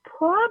is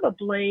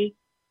probably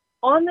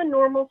on the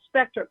normal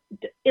spectrum.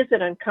 Is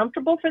it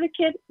uncomfortable for the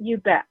kid? You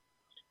bet.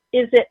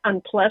 Is it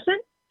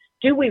unpleasant?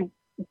 Do we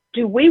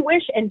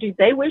wish, and do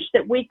they wish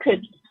that we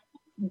could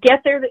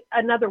get there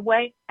another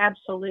way?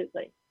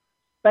 Absolutely.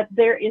 But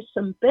there is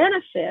some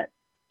benefit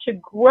to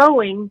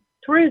growing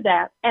through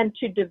that and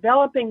to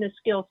developing the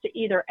skills to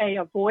either A,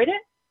 avoid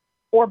it,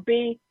 or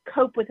B,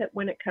 cope with it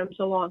when it comes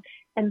along.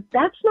 And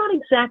that's not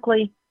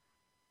exactly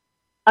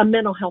a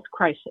mental health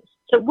crisis.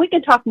 So we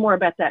can talk more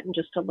about that in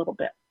just a little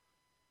bit.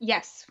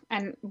 Yes,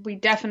 and we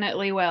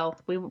definitely will.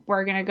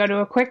 We're going to go to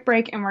a quick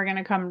break, and we're going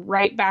to come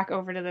right back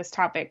over to this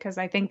topic, because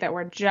I think that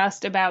we're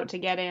just about to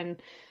get in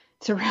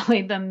to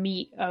really the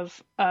meat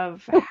of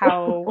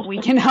how we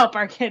can help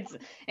our kids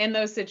in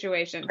those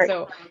situations. Great.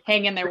 So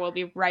hang in there. We'll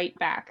be right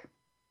back.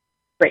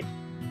 Great.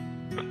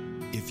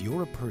 If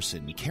you're a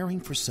person caring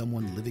for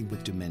someone living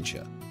with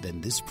dementia, then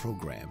this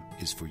program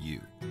is for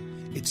you.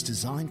 It's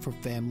designed for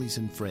families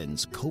and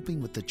friends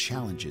coping with the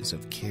challenges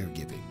of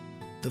caregiving.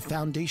 The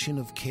foundation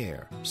of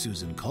care,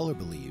 Susan Kohler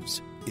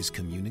believes, is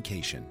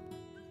communication.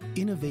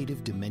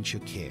 Innovative Dementia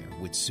Care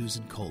with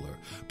Susan Kohler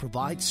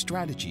provides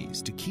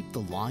strategies to keep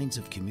the lines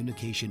of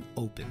communication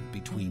open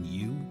between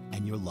you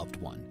and your loved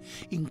one,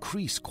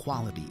 increase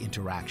quality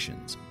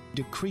interactions,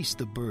 decrease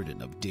the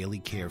burden of daily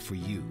care for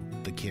you,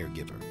 the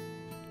caregiver.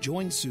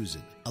 Join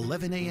Susan,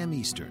 11 a.m.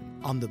 Eastern,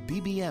 on the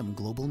BBM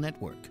Global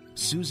Network.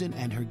 Susan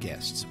and her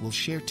guests will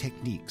share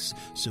techniques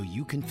so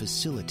you can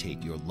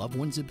facilitate your loved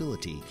one's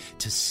ability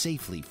to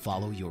safely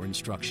follow your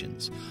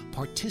instructions,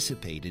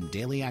 participate in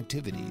daily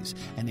activities,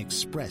 and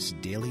express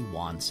daily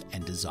wants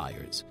and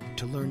desires.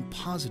 To learn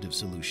positive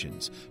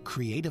solutions,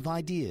 creative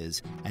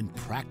ideas, and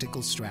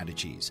practical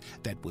strategies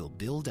that will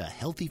build a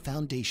healthy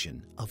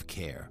foundation of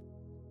care.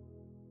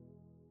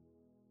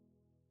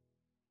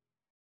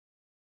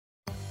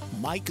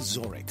 Mike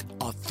Zorek,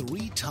 a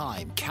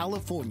 3-time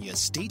California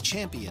state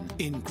champion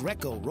in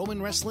Greco-Roman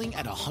wrestling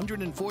at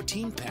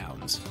 114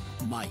 pounds.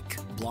 Mike,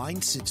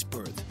 blind since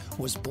birth,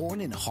 was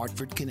born in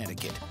Hartford,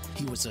 Connecticut.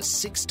 He was a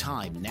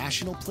 6-time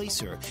national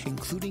placer,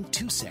 including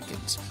 2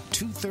 seconds,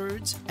 2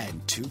 thirds,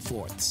 and 2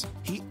 fourths.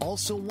 He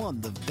also won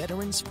the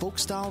Veterans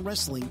Folk-Style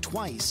Wrestling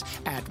twice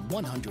at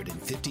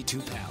 152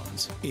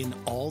 pounds. In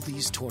all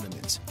these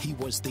tournaments, he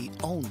was the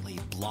only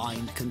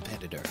blind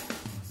competitor.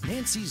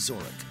 Nancy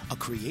Zorek, a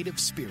creative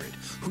spirit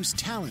whose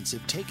talents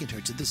have taken her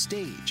to the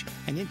stage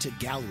and into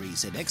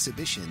galleries and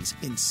exhibitions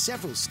in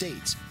several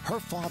states. Her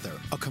father,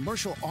 a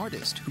commercial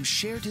artist who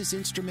shared his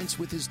instruments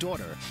with his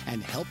daughter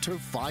and helped her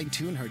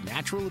fine-tune her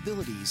natural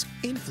abilities,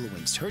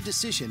 influenced her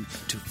decision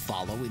to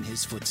follow in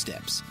his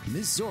footsteps.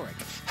 Ms.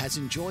 Zorek has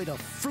enjoyed a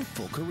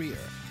fruitful career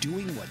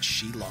doing what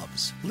she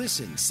loves.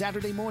 Listen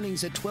Saturday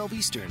mornings at 12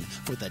 Eastern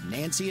for the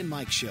Nancy and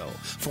Mike Show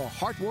for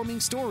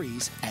heartwarming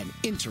stories and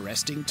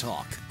interesting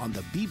talk on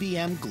the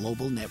BBM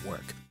Global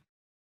Network.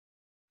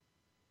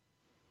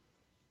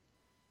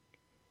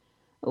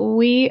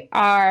 We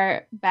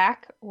are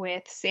back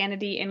with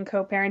Sanity in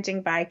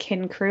Co-Parenting by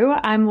Kin Crew.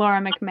 I'm Laura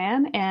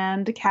McMahon,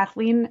 and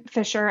Kathleen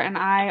Fisher and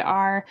I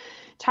are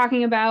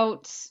talking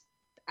about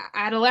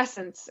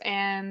adolescence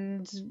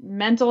and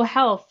mental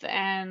health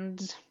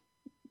and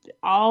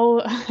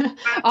all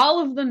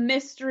of the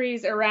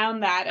mysteries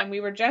around that. And we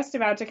were just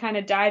about to kind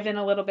of dive in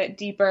a little bit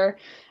deeper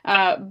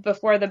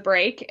before the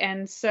break.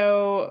 And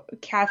so,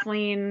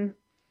 Kathleen,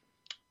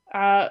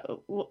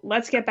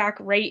 let's get back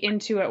right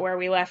into it where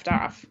we left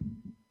off.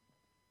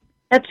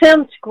 That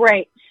sounds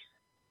great.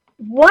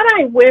 What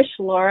I wish,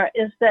 Laura,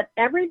 is that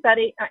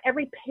everybody,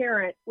 every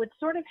parent would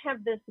sort of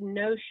have this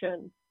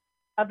notion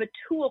of a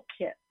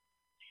toolkit.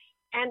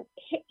 And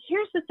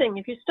here's the thing,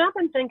 if you stop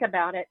and think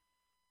about it,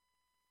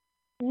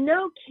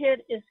 no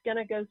kid is going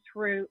to go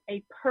through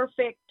a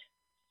perfect,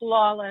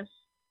 flawless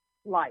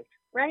life,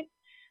 right?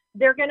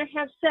 They're going to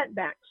have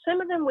setbacks.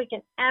 Some of them we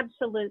can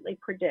absolutely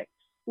predict.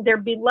 Their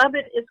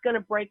beloved is going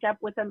to break up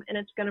with them, and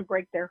it's going to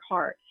break their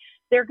heart.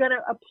 They're going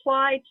to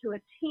apply to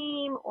a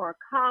team or a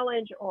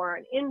college or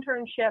an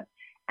internship,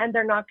 and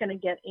they're not going to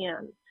get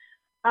in.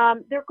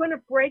 They're going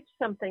to break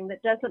something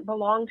that doesn't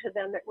belong to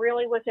them that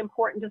really was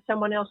important to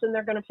someone else, and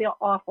they're going to feel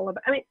awful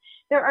about it. I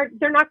mean,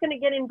 they're not going to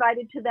get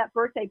invited to that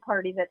birthday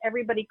party that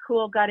everybody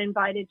cool got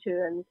invited to.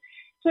 And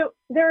so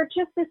there are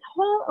just this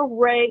whole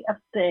array of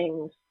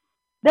things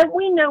that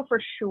we know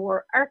for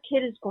sure our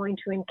kid is going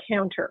to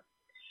encounter.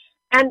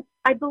 And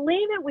I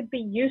believe it would be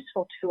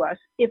useful to us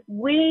if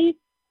we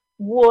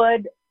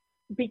would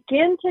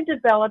begin to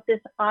develop this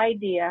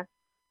idea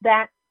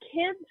that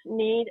kids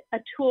need a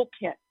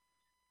toolkit.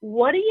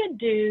 What do you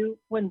do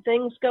when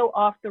things go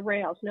off the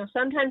rails? Now,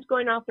 sometimes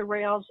going off the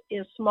rails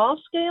is small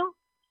scale.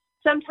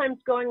 Sometimes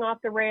going off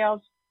the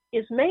rails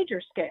is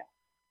major scale.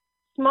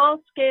 Small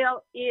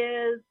scale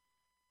is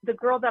the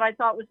girl that I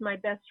thought was my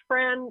best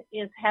friend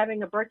is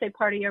having a birthday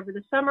party over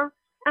the summer,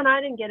 and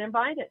I didn't get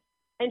invited.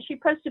 And she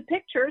posted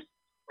pictures,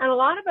 and a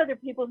lot of other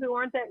people who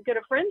aren't that good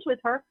of friends with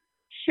her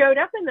showed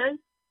up in those,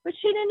 but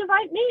she didn't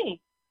invite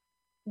me.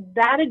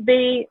 That'd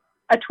be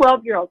a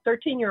 12-year-old,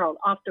 13-year-old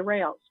off the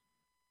rails.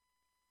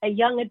 A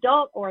young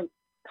adult or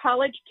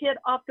college kid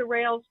off the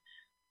rails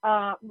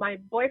My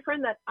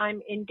boyfriend that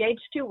I'm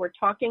engaged to, we're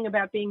talking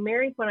about being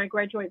married when I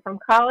graduate from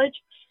college,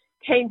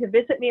 came to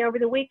visit me over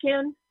the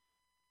weekend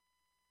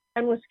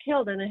and was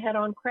killed in a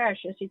head-on crash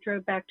as he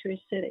drove back to his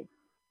city.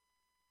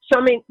 So,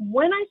 I mean,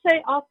 when I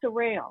say off the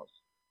rails,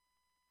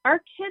 our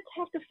kids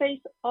have to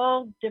face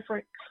all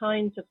different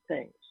kinds of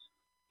things.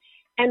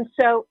 And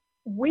so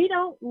we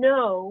don't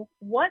know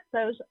what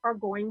those are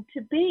going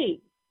to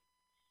be.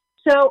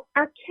 So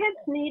our kids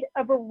need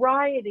a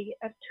variety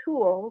of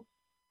tools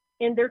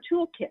in their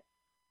toolkit,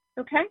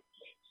 okay?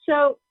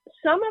 So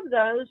some of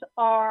those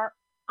are,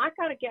 I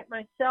got to get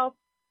myself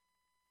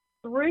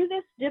through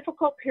this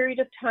difficult period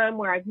of time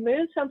where I've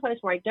moved someplace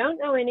where I don't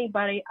know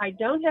anybody, I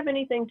don't have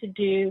anything to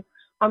do,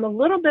 I'm a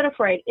little bit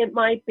afraid. It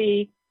might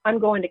be I'm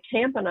going to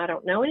camp and I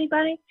don't know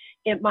anybody.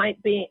 It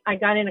might be I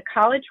got into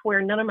college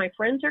where none of my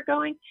friends are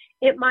going.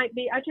 It might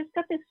be I just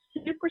got this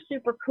super,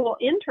 super cool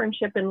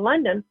internship in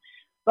London,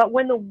 but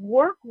when the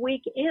work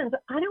week ends,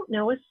 I don't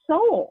know a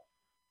soul,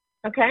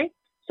 okay?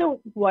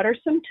 So what are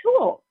some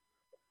tools?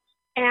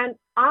 And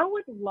I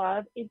would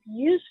love if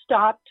you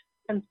stopped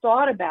and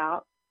thought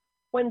about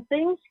when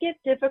things get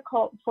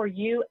difficult for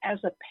you as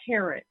a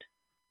parent,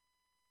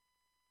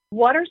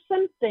 what are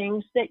some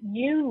things that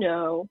you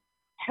know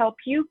help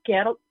you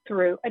get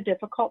through a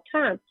difficult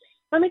time?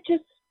 Let me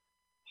just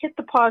hit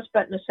the pause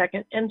button a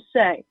second and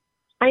say,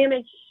 I am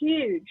a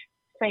huge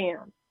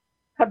fan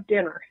of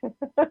dinner.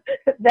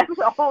 That's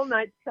a whole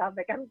night's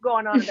topic. I'm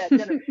going on about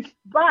dinner.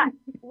 But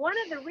one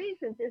of the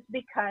reasons is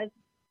because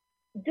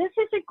this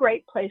is a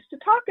great place to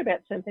talk about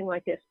something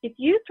like this. If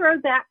you throw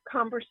that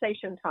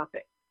conversation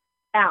topic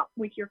out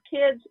with your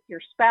kids,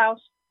 your spouse,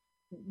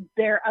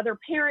 their other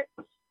parents,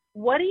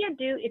 what do you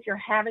do if you're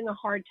having a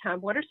hard time?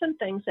 What are some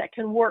things that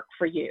can work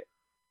for you?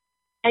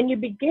 And you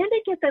begin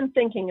to get them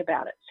thinking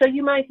about it. So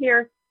you might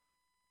hear,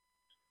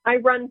 I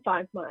run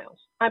 5 miles.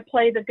 I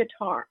play the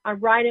guitar. I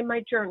write in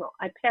my journal.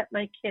 I pet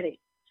my kitty.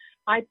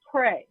 I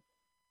pray.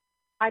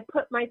 I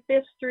put my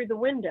fist through the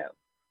window.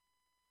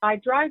 I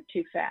drive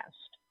too fast.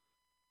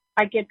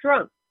 I get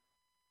drunk.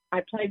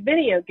 I play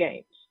video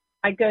games.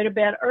 I go to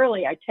bed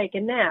early. I take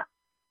a nap.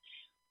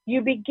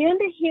 You begin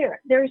to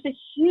hear there's a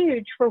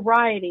huge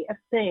variety of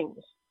things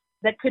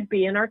that could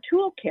be in our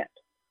toolkit.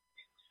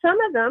 Some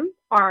of them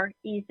are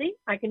easy.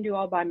 I can do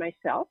all by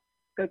myself.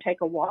 Go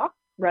take a walk,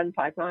 run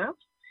 5 miles.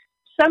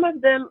 Some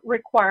of them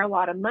require a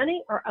lot of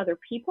money or other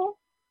people.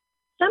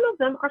 Some of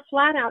them are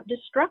flat out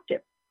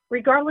destructive,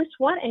 regardless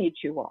what age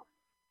you are.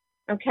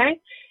 Okay?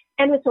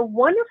 And it's a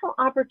wonderful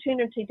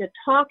opportunity to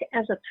talk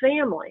as a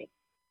family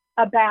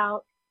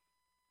about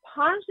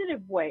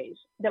positive ways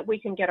that we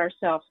can get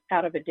ourselves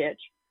out of a ditch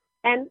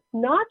and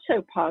not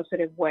so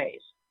positive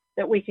ways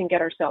that we can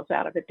get ourselves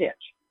out of a ditch.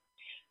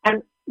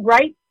 And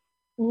right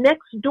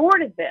next door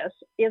to this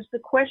is the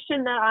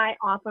question that I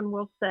often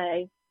will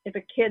say if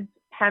a kid's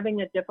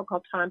having a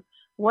difficult time,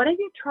 what have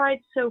you tried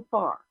so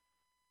far?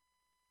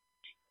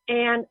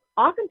 And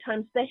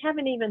oftentimes they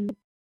haven't even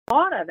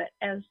thought of it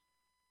as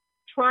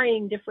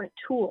trying different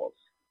tools.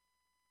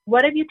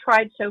 What have you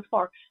tried so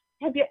far?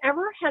 Have you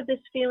ever had this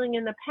feeling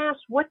in the past?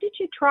 What did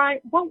you try?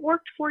 What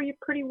worked for you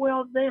pretty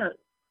well then?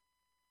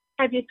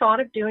 Have you thought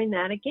of doing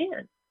that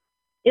again?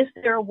 Is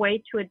there a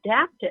way to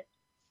adapt it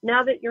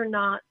now that you're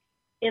not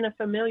in a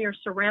familiar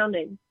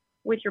surrounding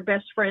with your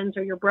best friends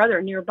or your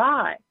brother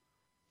nearby?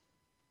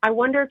 I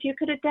wonder if you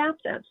could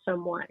adapt that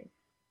some way.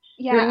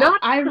 Yeah,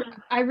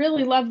 I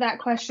really love that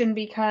question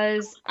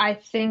because I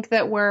think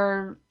that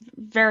we're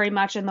very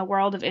much in the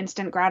world of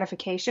instant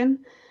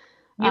gratification.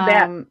 You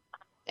bet.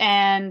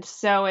 And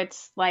so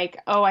it's like,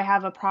 oh, I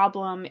have a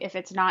problem. If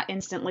it's not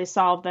instantly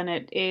solved, then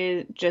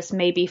it just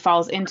maybe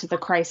falls into the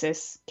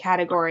crisis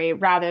category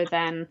rather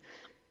than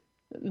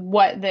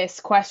what this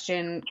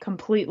question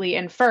completely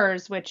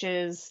infers, which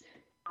is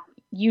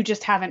you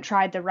just haven't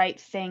tried the right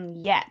thing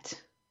yet,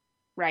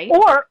 right?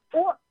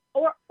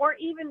 Or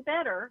even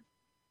better,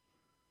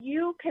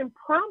 you can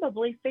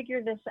probably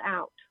figure this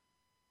out.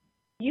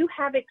 You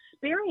have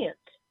experience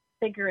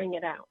figuring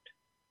it out.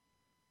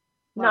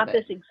 Not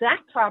this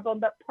exact problem,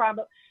 but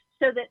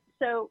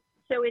so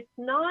it's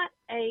not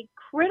a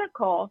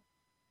critical,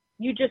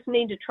 you just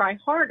need to try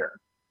harder.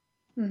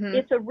 Mm-hmm.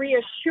 It's a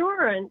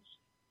reassurance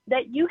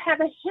that you have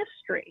a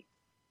history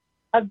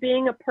of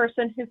being a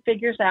person who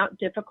figures out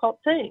difficult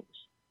things.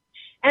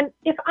 And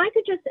if I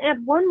could just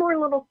add one more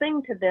little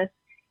thing to this,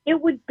 it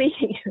would be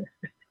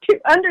to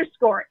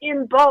underscore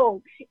in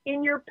bold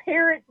in your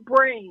parent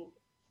brain,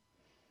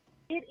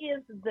 it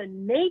is the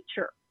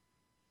nature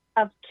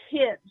of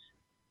kids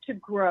to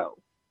grow.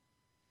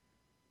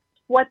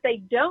 What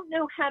they don't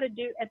know how to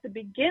do at the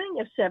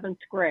beginning of 7th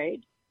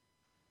grade,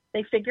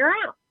 they figure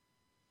out.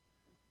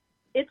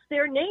 It's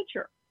their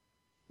nature.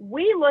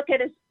 We look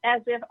at it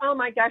as if, oh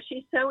my gosh,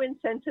 he's so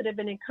insensitive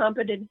and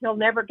incompetent, he'll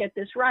never get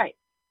this right.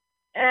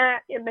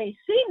 It may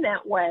seem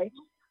that way,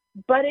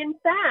 but in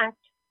fact,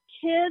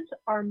 kids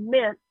are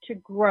meant to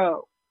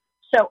grow.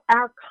 So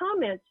our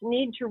comments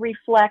need to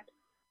reflect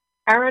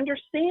our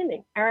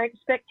understanding, our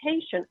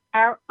expectation,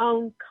 our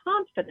own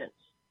confidence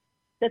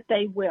that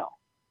they will.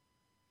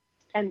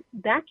 And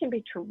that can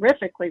be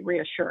terrifically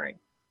reassuring.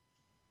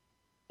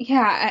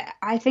 Yeah,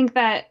 I think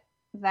that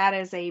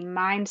is a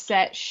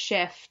mindset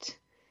shift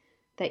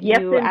that Yes,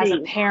 you as a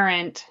indeed.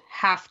 parent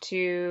have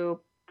to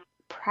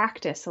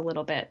practice a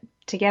little bit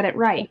to get it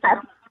right,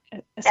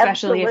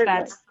 especially if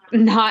that's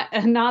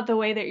not the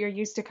way that you're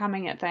used to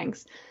coming at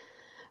things.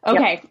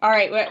 Okay. Yep. All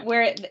right.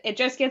 Where it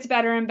just gets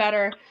better and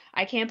better.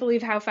 I can't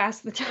believe how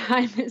fast the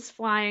time is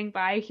flying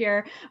by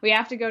here. We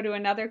have to go to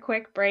another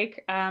quick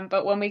break.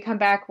 But when we come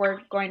back, we're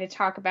going to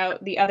talk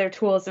about the other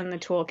tools in the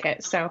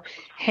toolkit. So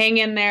hang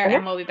in there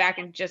and we'll be back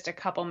in just a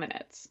couple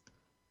minutes.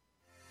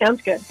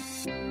 Sounds good.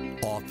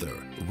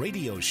 Author,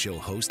 radio show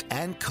host,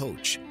 and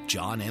coach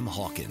John M.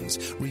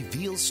 Hawkins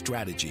reveals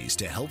strategies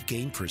to help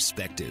gain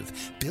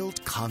perspective,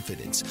 build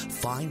confidence,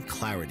 find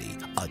clarity,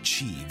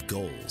 achieve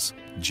goals.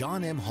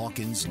 John M.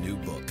 Hawkins' new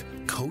book,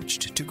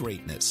 Coached to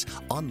Greatness,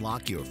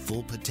 Unlock Your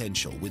Full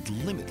Potential with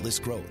Limitless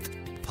Growth,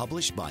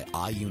 published by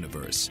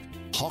iUniverse.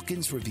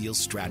 Hawkins reveals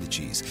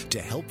strategies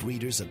to help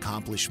readers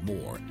accomplish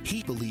more.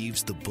 He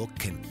believes the book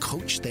can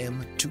coach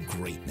them to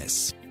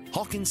greatness.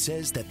 Hawkins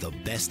says that the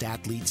best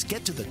athletes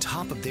get to the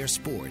top of their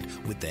sport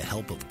with the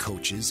help of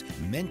coaches,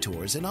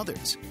 mentors, and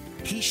others.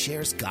 He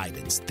shares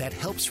guidance that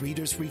helps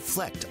readers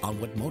reflect on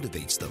what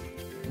motivates them,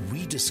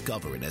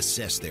 rediscover and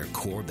assess their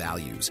core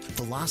values,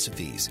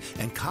 philosophies,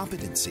 and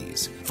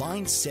competencies,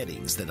 find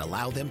settings that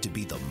allow them to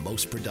be the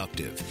most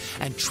productive,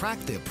 and track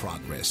their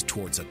progress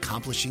towards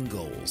accomplishing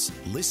goals.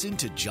 Listen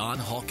to John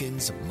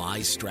Hawkins'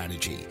 My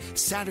Strategy,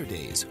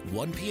 Saturdays,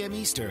 1 p.m.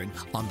 Eastern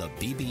on the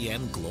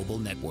BBM Global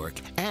Network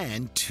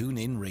and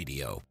TuneIn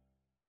Radio.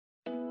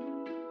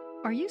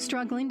 Are you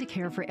struggling to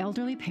care for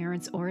elderly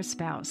parents or a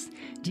spouse?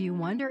 Do you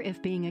wonder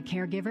if being a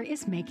caregiver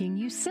is making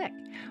you sick?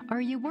 Are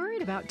you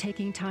worried about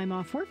taking time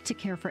off work to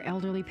care for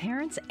elderly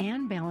parents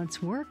and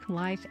balance work,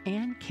 life,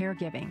 and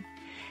caregiving?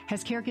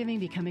 Has caregiving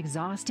become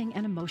exhausting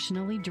and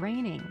emotionally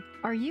draining?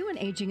 Are you an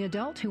aging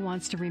adult who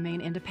wants to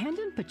remain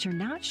independent, but you're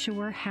not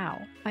sure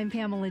how? I'm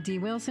Pamela D.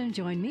 Wilson.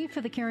 Join me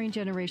for the Caring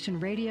Generation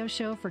radio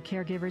show for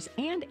caregivers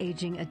and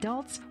aging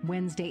adults,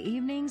 Wednesday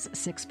evenings,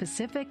 6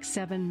 Pacific,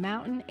 7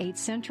 Mountain, 8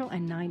 Central,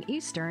 and 9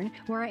 Eastern,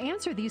 where I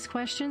answer these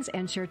questions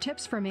and share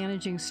tips for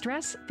managing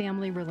stress,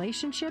 family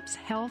relationships,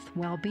 health,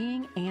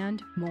 well-being,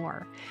 and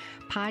more.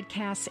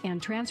 Podcasts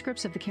and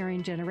transcripts of the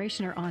Caring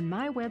Generation are on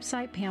my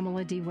website,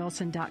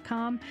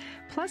 PamelaDWilson.com,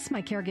 plus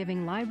my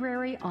caregiving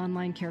library,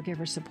 online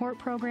caregiver support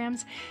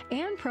programs,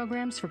 and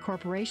programs for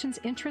corporations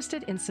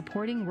interested in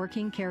supporting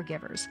working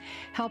caregivers.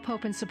 Help,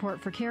 hope, and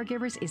support for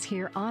caregivers is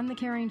here on the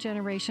Caring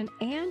Generation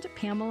and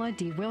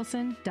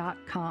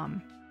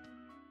PamelaDWilson.com.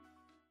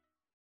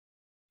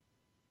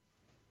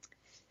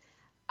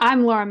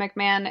 I'm Laura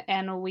McMahon,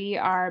 and we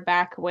are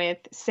back with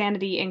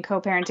Sanity in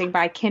Co-Parenting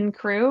by Kin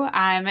Crew.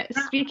 I'm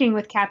speaking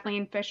with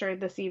Kathleen Fisher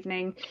this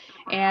evening,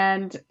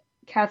 and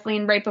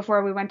Kathleen, right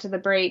before we went to the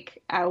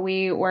break,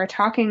 we were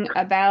talking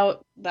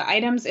about the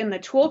items in the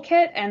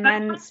toolkit, and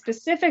then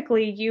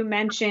specifically you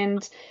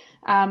mentioned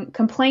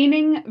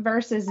complaining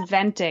versus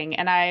venting,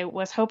 and I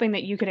was hoping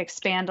that you could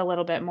expand a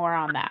little bit more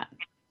on that.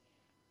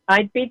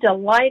 I'd be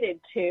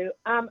delighted to.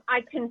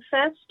 I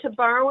confess to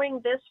borrowing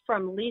this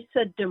from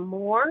Lisa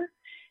D'Amour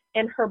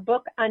in her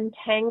book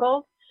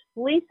Untangled.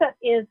 Lisa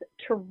is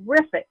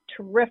terrific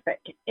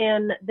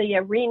in the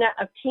arena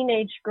of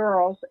teenage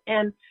girls.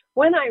 And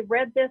when I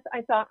read this,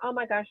 I thought, oh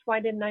my gosh, why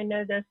didn't I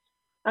know this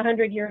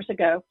 100 years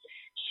ago?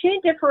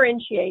 She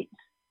differentiates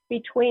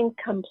between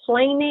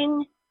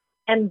complaining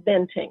and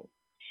venting.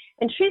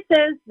 And she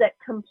says that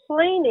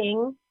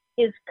complaining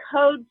is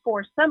code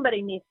for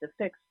somebody needs to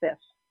fix this.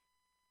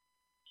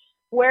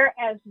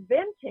 Whereas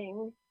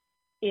venting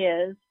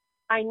is,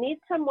 I need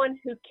someone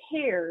who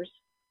cares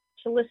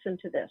to listen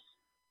to this.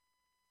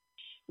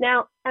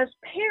 Now, as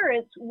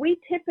parents, we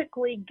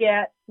typically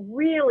get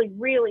really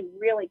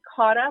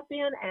caught up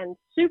in and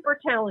super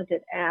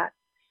talented at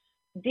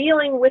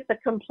dealing with the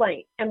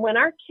complaint. And when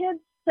our kids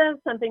says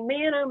something,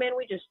 man, oh man,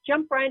 we just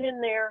jump right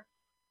in there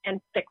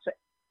and fix it.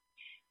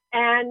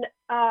 And,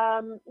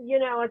 a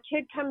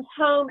kid comes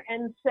home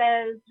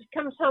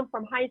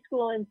from high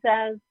school and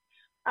says,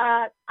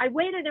 I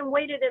waited and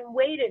waited and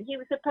waited. He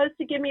was supposed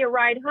to give me a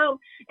ride home,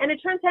 and it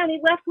turns out he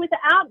left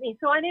without me,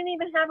 so I didn't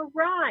even have a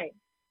ride.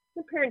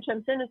 The parent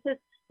jumps in and says,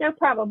 no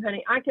problem,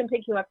 honey. I can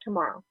pick you up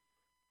tomorrow.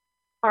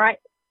 All right.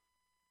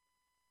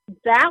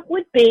 That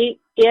would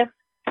be if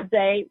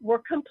they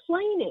were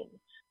complaining,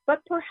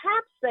 but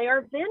perhaps they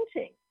are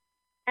venting.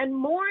 And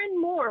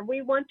more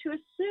we want to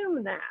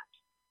assume that.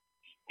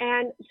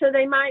 And so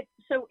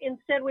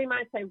instead we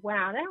might say,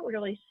 wow, that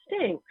really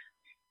stinks.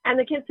 And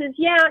the kid says,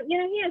 yeah, he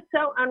is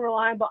so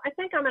unreliable. I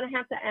think I'm going to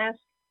have to ask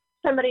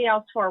somebody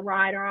else for a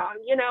ride, or, I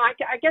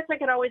guess I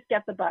could always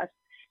get the bus.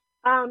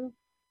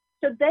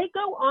 So they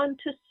go on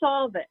to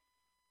solve it.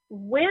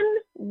 When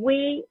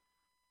we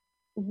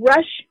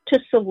rush to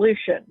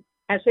solution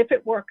as if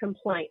it were a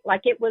complaint,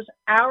 like it was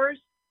ours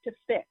to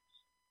fix,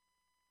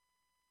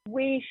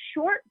 we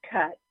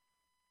shortcut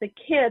the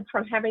kid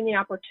from having the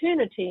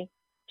opportunity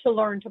to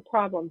learn to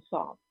problem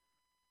solve.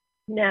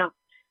 Now,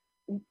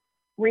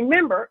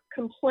 remember,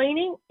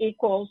 complaining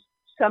equals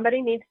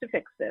somebody needs to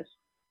fix this.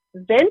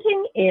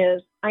 Venting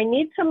is I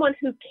need someone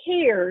who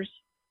cares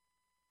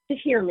to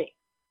hear me.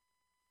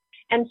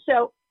 And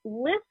so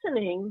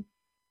listening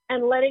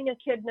and letting a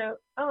kid know,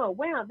 oh,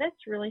 wow, that's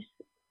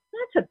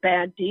a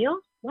bad deal.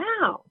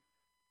 Wow.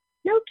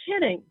 No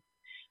kidding.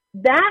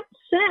 That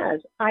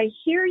says I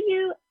hear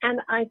you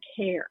and I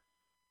care.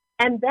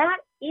 And that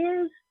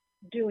is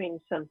doing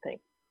something.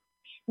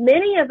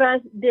 Many of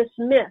us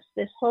dismiss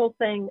this whole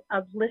thing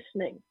of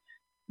listening,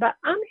 but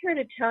I'm here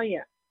to tell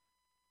you,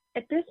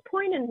 at this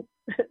point in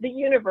the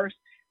universe,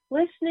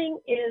 listening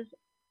is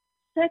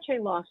such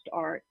a lost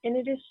art, and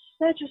it is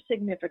such a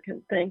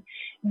significant thing.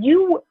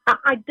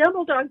 I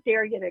double dog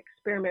dare you to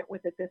experiment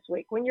with it this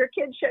week. When your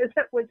kid shows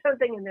up with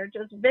something and they're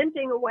just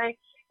venting away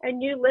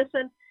and you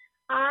listen,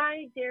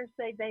 I dare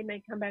say they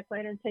may come back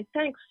later and say,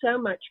 thanks so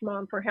much,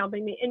 Mom, for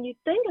helping me. And you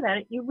think about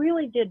it, you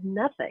really did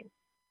nothing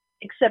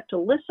except to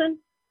listen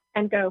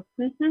and go,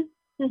 I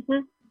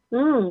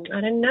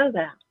didn't know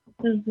that.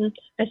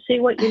 I see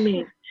what you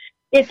mean.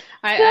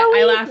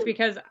 I laugh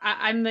because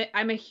I'm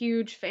a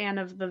huge fan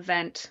of the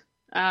vent.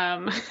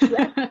 Yes,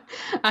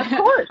 of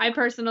course. I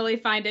personally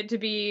find it to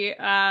be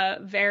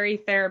very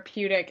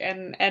therapeutic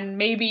and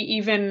maybe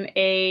even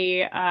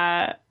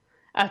a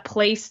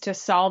place to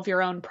solve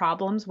your own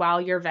problems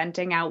while you're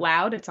venting out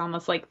loud. It's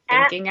almost like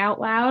thinking out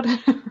loud.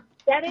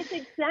 That is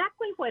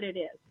exactly what it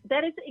is.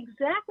 That is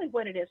exactly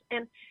what it is.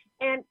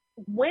 And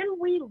when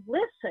we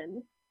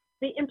listen,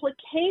 the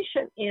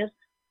implication is,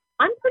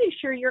 I'm pretty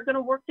sure you're going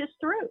to work this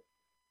through.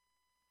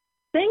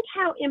 Think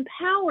how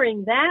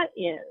empowering that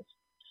is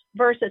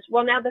versus,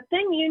 well, now the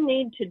thing you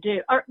need to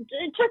do, or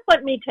just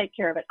let me take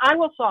care of it. I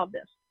will solve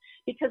this.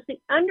 Because the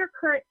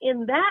undercurrent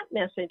in that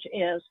message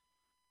is,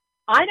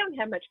 I don't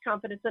have much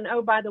confidence, and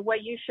oh, by the way,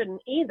 you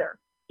shouldn't either,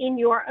 in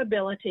your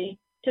ability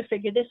to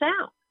figure this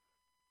out.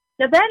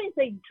 Now, that is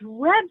a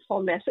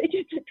dreadful message.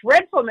 It's a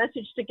dreadful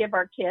message to give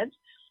our kids.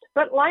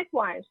 But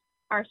likewise,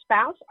 our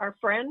spouse, our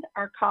friend,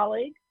 our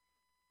colleague,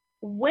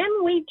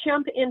 when we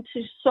jump in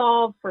to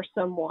solve for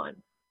someone,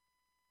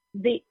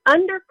 the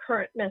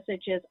undercurrent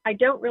message is, I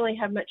don't really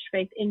have much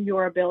faith in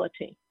your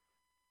ability.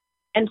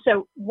 And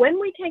so when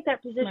we take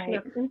that position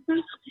of,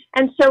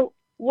 and so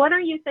what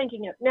are you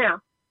thinking of? Now,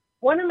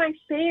 one of my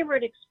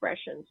favorite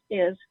expressions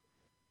is,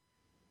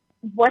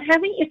 what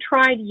haven't you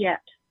tried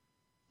yet?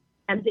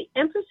 And the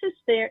emphasis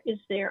there is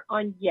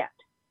on yet.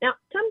 Now,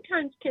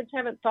 sometimes kids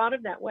haven't thought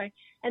of that way,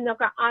 and they'll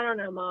go, I don't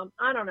know, Mom.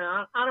 I don't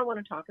know. I don't want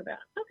to talk about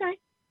it. Okay,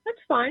 that's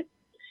fine.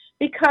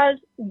 Because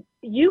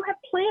you have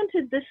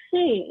planted the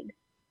seed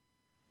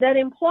that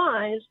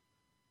implies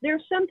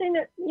there's something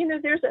that,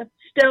 there's a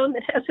stone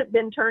that hasn't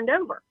been turned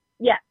over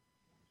yet.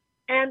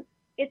 And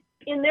it's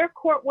in their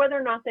court whether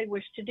or not they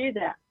wish to do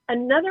that.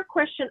 Another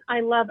question I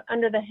love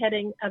under the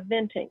heading of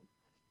venting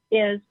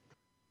is,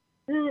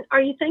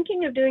 are you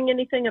thinking of doing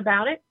anything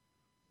about it?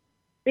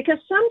 Because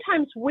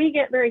sometimes we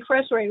get very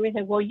frustrated. We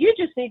think, well, you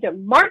just need to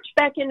march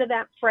back into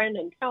that friend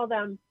and tell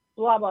them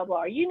blah, blah,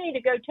 blah. You need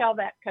to go tell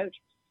that coach.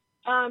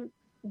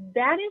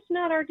 That is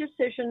not our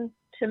decision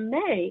to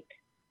make.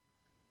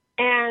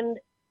 And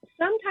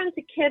sometimes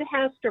a kid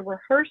has to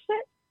rehearse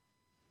it,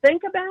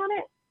 think about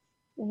it,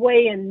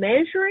 weigh and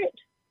measure it.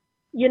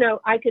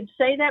 I could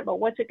say that, but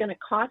what's it going to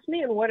cost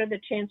me? And what are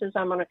the chances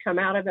I'm going to come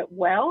out of it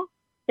well?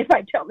 If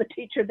I tell the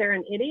teacher they're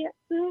an idiot,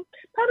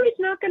 probably it's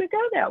not going to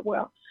go that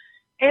well.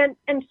 And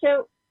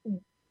so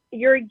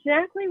you're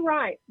exactly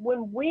right.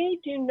 When we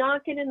do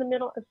not get in the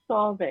middle of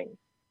solving,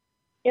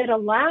 it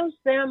allows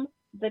them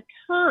the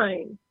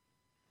time.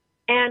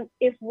 And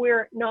if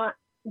we're not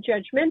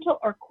judgmental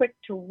or quick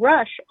to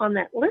rush on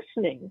that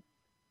listening,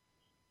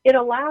 it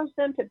allows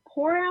them to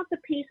pour out the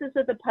pieces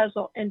of the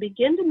puzzle and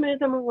begin to move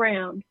them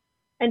around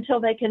until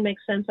they can make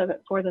sense of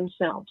it for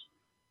themselves.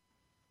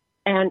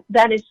 And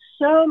that is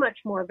so much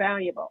more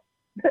valuable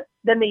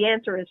than the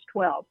answer is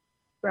 12,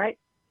 right?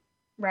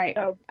 Right.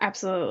 So,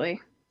 absolutely.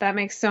 That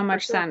makes so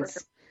much sense.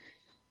 Sure.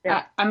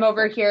 Yeah. I'm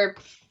over here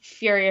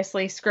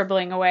furiously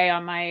scribbling away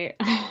on my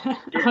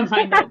on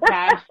my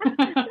notepad.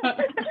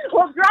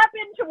 Well, drop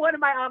into one of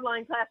my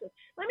online classes.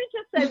 Let me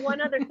just say one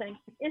other thing,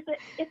 is that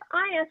if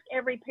I ask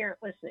every parent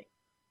listening,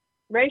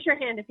 raise your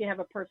hand if you have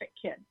a perfect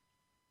kid.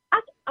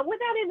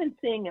 Without even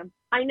seeing them,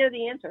 I know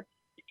the answer,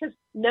 because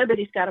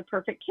nobody's got a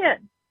perfect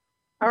kid.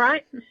 All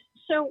right?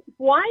 So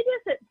why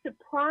does it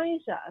surprise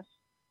us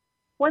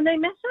when they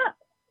mess up?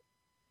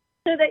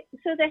 So they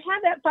had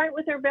that fight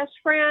with their best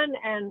friend,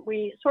 and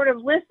we sort of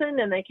listened,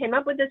 and they came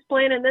up with this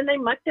plan, and then they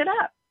mucked it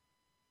up.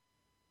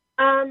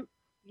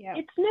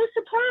 It's no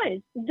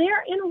surprise.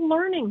 They're in a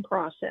learning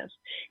process.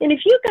 And if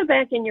you go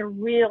back and you're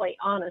really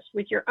honest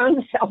with your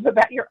own self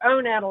about your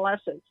own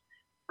adolescence,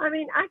 I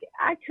mean,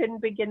 I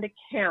couldn't begin to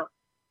count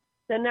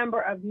the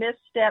number of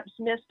missteps,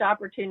 missed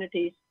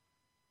opportunities,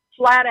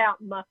 flat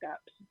out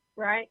muck-ups,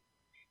 right?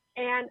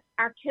 And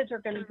our kids are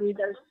going to do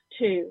those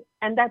too.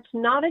 And that's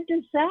not a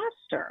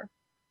disaster.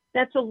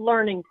 That's a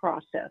learning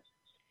process.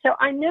 So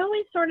I know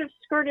we sort of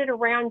skirted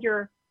around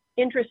your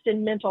interest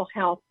in mental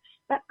health,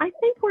 but I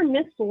think we're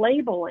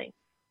mislabeling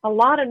a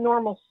lot of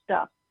normal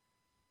stuff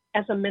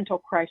as a mental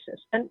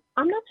crisis, and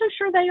I'm not so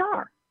sure they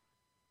are.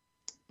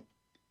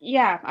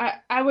 Yeah,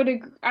 I would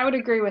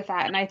agree with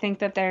that, and I think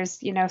that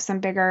there's some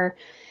bigger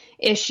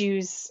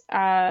issues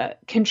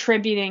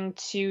contributing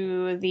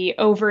to the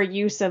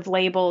overuse of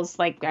labels.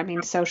 Like, I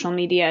mean, social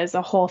media is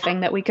a whole thing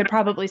that we could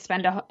probably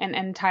spend an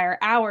entire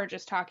hour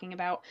just talking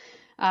about.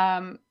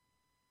 But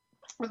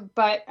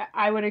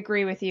I would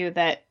agree with you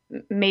that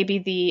maybe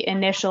the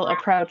initial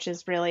approach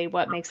is really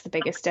what makes the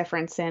biggest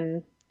difference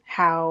in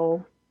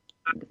how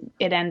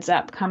it ends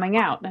up coming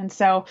out. And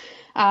so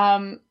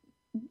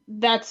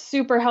that's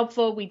super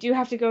helpful. We do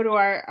have to go to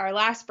our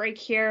last break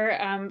here.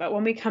 But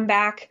when we come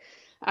back,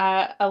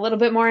 a little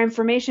bit more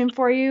information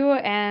for you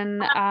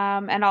and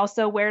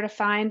also where to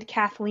find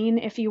Kathleen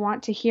if you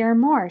want to hear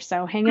more.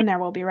 So hang in there.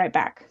 We'll be right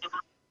back.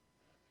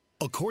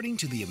 According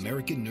to the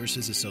American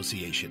Nurses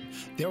Association,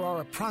 there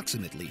are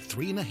approximately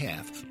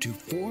 3.5 to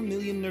 4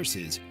 million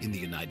nurses in the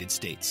United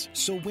States.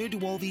 So where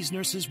do all these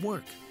nurses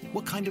work?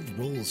 What kind of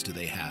roles do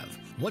they have?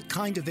 What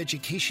kind of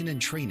education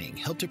and training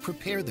help to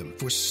prepare them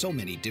for so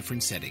many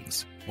different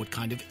settings? What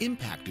kind of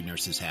impact do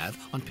nurses have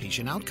on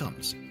patient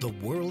outcomes? The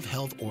World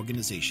Health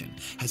Organization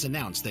has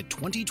announced that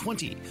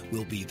 2020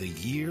 will be the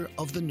Year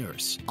of the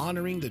Nurse,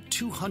 honoring the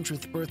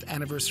 200th birth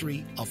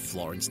anniversary of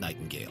Florence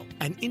Nightingale.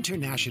 An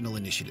international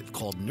initiative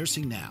called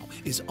Nursing Now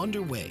is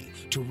underway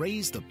to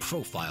raise the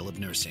profile of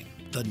nursing.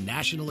 The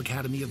National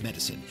Academy of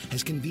Medicine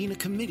has convened a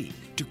committee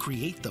to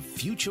create the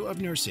Future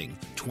of Nursing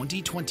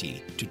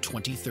 2020 to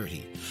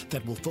 2030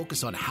 that will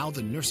focus on how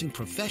the nursing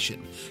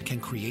profession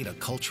can create a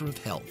culture of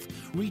health,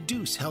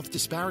 reduce health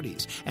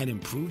disparities, and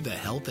improve the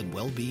health and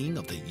well-being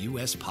of the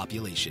U.S.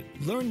 population.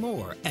 Learn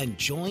more and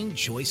join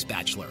Joyce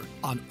Batchelor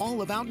on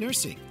All About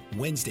Nursing,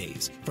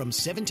 Wednesdays from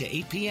 7 to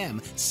 8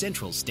 p.m.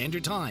 Central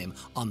Standard Time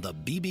on the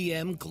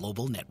BBM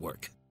Global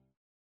Network.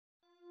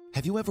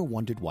 Have you ever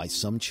wondered why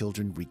some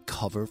children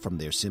recover from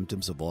their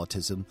symptoms of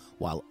autism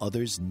while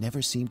others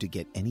never seem to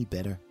get any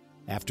better?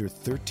 After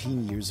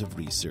 13 years of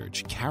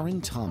research,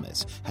 Karen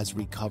Thomas has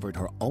recovered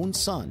her own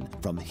son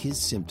from his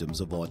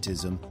symptoms of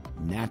autism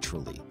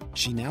naturally.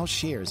 She now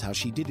shares how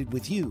she did it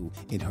with you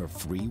in her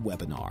free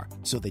webinar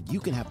so that you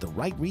can have the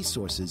right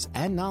resources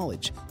and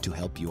knowledge to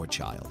help your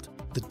child.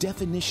 The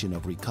definition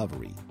of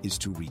recovery is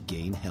to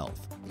regain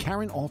health.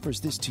 Karen offers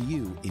this to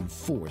you in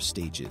 4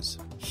 stages: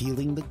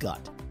 healing the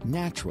gut,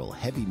 natural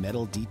heavy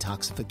metal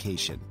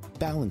detoxification,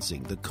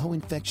 balancing the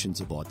co-infections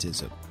of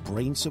autism,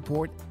 brain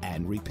support,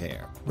 and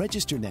repair.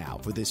 Register now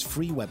for this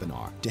free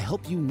webinar to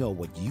help you know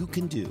what you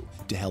can do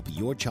to help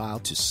your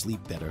child to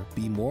sleep better,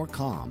 be more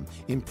calm,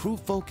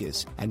 improve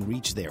focus, and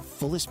reach their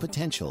fullest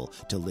potential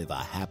to live a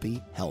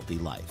happy, healthy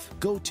life.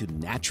 Go to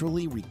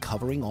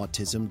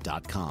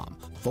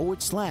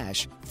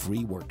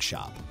naturallyrecoverinautism.com/free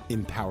workshop,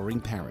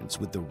 empowering parents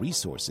with the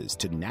resources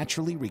to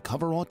naturally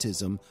recover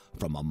autism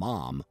from a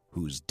mom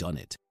who's done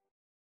it.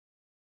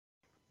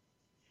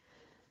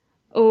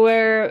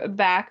 We're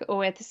back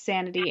with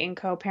Sanity in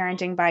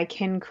Co-Parenting by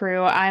Kin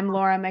Crew. I'm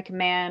Laura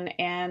McMahon,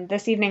 and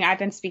this evening I've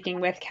been speaking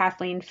with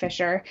Kathleen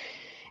Fisher.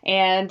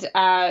 And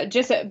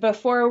just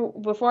before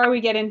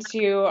we get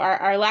into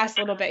our last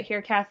little bit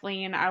here,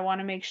 Kathleen, I want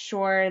to make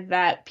sure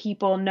that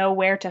people know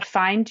where to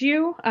find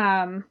you,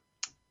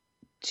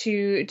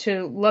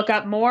 to look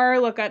up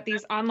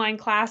these online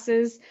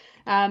classes.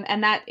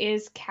 And that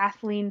is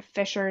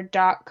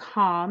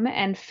KathleenFisher.com,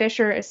 and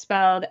Fisher is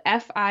spelled Fisher.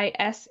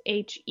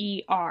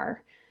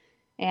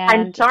 And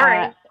I'm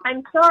sorry.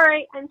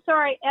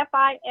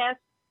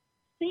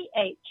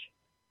 Fischer.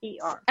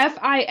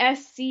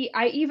 FISC.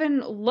 I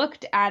even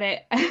looked at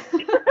it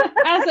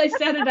as I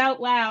said it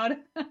out loud.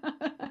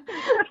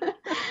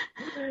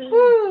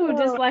 Woo,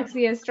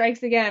 dyslexia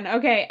strikes again.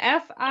 Okay,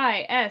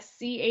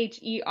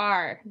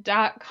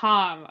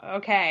 FISCHER.com.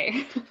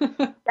 Okay.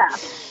 Yeah.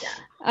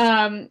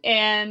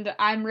 And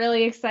I'm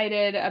really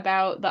excited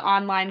about the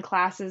online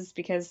classes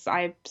because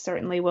I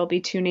certainly will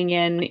be tuning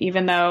in,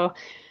 even though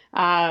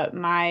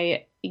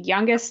my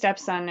youngest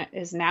stepson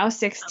is now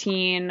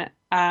 16.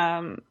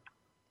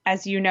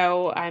 As you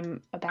know,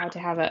 I'm about to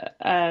have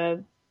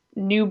a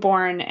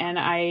newborn, and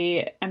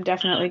I am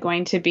definitely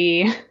going to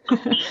be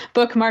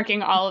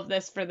bookmarking all of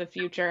this for the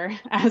future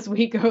as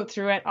we go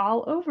through it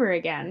all over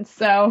again.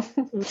 So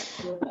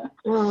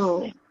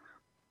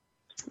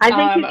I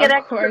think you get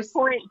extra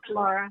points,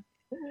 Laura.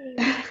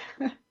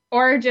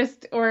 or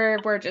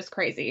we're just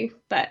crazy,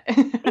 but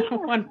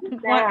one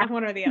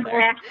or the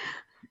other.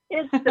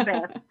 It's the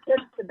best.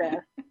 It's the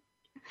best.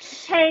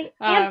 Hey,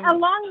 and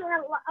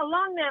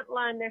along that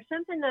line, there's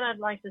something that I'd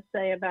like to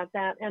say about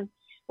that. And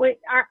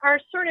our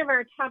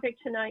topic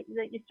tonight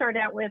that you started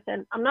out with,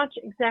 and I'm not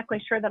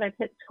exactly sure that I've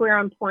hit square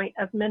on point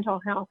of mental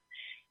health,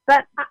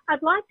 but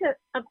I'd like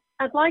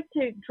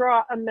to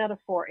draw a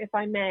metaphor, if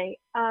I may.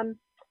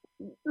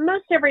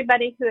 Most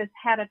everybody who has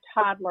had a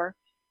toddler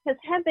has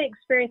had the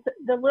experience that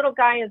the little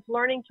guy is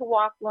learning to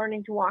walk,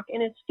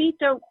 and his feet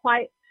don't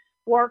quite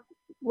work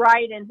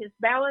right, and his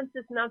balance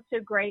is not so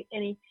great,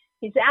 and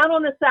he's out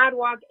on the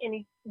sidewalk,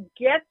 and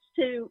gets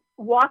to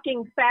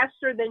walking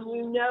faster than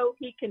you know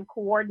he can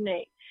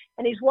coordinate.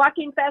 And he's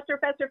walking faster,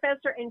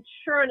 and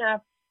sure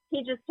enough,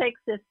 he just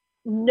takes this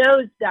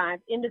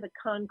nosedive into the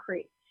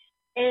concrete.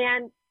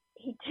 And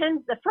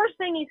the first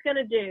thing he's going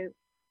to do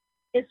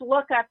is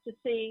look up to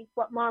see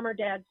what mom or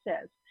dad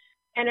says.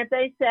 And if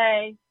they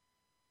say,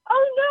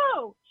 "Oh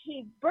no,"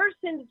 he bursts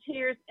into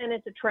tears and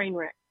it's a train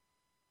wreck.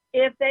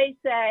 If they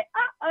say,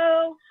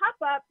 "Uh-oh, hop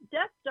up,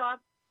 dust off,"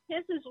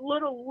 his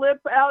little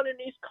lip out and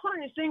he's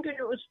kind of thinking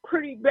it was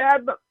pretty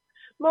bad, but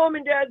mom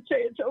and dad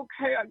say it's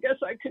okay, I guess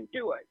I can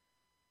do it.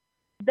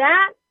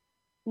 That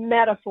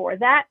metaphor,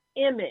 that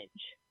image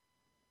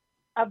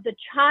of the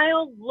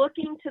child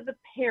looking to the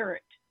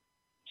parent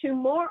to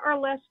more or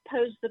less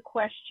pose the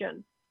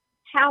question,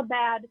 how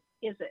bad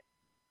is it?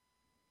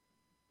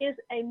 Is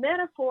a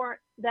metaphor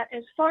that,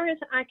 as far as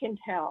I can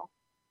tell,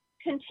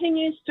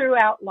 continues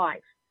throughout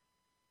life.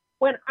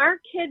 When our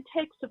kid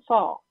takes a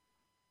fall,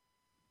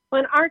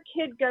 when our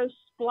kid goes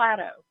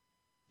splatto,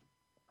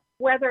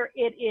 whether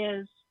it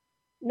is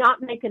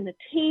not making the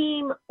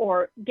team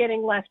or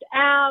getting left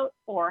out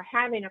or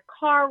having a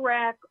car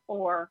wreck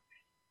or,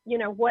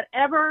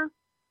 whatever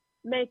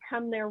may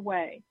come their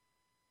way,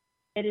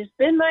 it has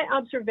been my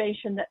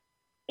observation that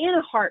in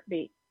a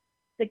heartbeat,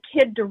 the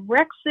kid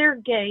directs their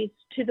gaze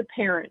to the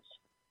parents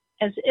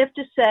as if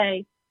to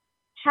say,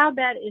 how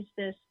bad is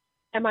this?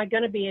 Am I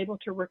going to be able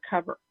to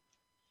recover?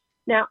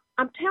 Now,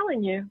 I'm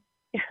telling you,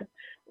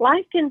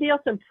 life can deal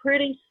some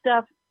pretty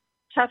tough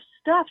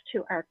stuff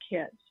to our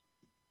kids.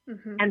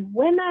 Mm-hmm. And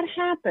when that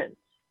happens,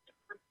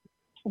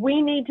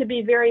 we need to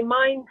be very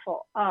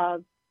mindful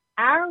of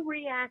our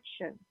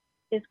reaction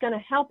is going to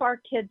help our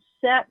kids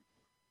set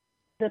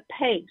the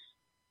pace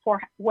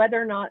for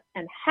whether or not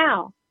and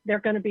how they're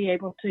going to be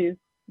able to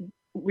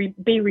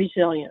be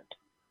resilient.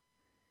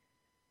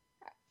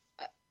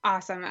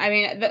 Awesome. I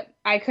mean,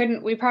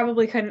 we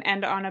probably couldn't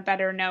end on a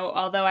better note,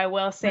 although I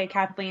will say,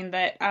 Kathleen,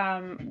 that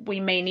we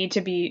may need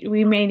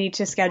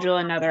to schedule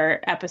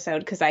another episode,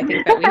 because I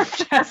think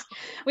that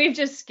we've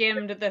just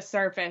skimmed the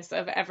surface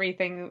of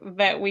everything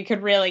that we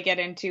could really get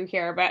into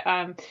here. But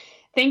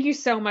thank you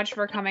so much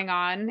for coming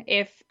on.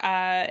 If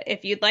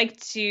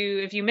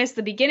you missed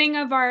the beginning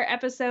of our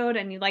episode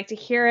and you'd like to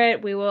hear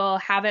it, we will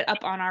have it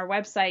up on our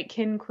website,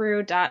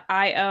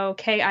 kincrew.io,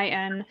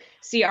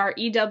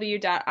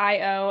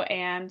 KINCREW.io,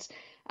 and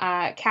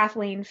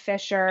Kathleen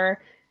Fischer,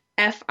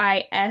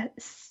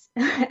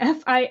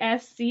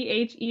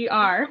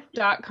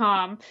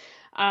 FISCHER.com,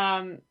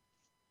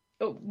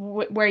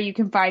 where you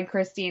can find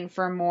Christine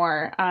for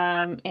more,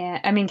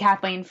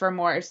 Kathleen for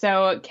more.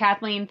 So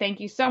Kathleen, thank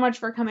you so much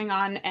for coming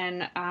on.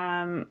 And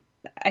I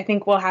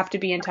think we'll have to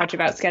be in touch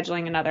about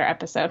scheduling another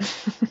episode.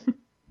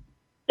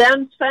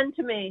 Sounds fun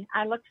to me.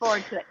 I look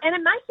forward to it. And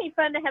it might be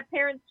fun to have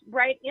parents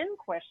write in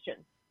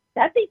questions.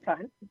 That'd be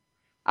fun.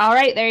 All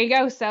right, there you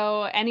go.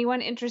 So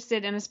anyone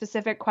interested in a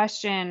specific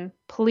question,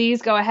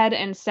 please go ahead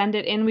and send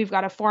it in. We've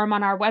got a form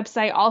on our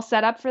website all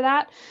set up for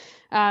that.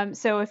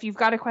 So if you've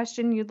got a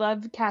question you'd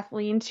love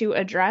Kathleen to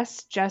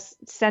address,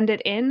 just send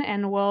it in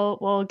and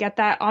we'll get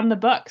that on the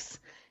books.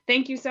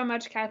 Thank you so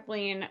much,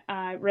 Kathleen.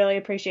 I really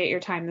appreciate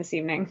your time this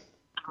evening.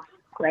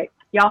 Great.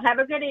 Y'all have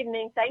a good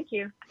evening. Thank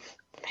you.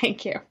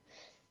 Thank you.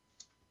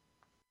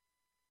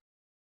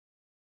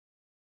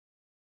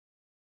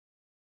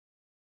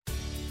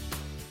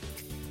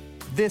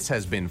 This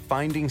has been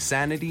Finding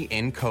Sanity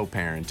in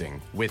Co-Parenting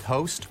with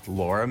host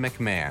Laura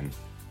McMahon.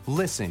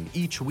 Listen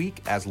each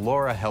week as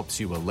Laura helps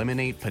you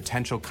eliminate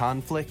potential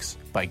conflicts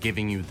by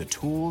giving you the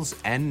tools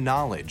and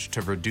knowledge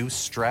to reduce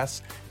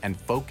stress and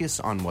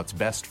focus on what's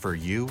best for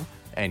you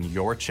and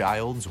your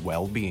child's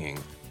well-being.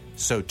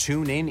 So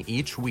tune in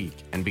each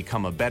week and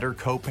become a better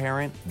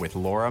co-parent with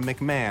Laura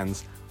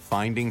McMahon's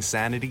Finding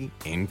Sanity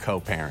in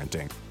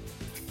Co-Parenting.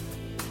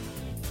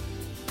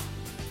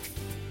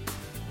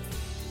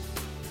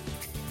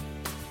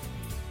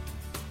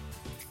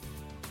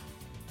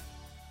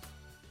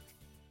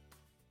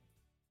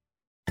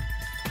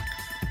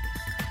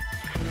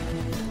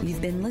 You've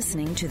been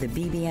listening to the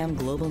BBM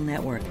Global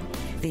Network.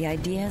 The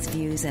ideas,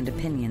 views, and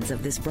opinions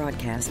of this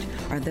broadcast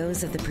are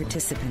those of the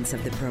participants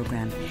of the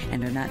program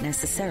and are not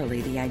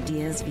necessarily the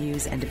ideas,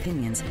 views, and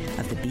opinions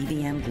of the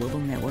BBM Global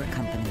Network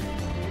Company.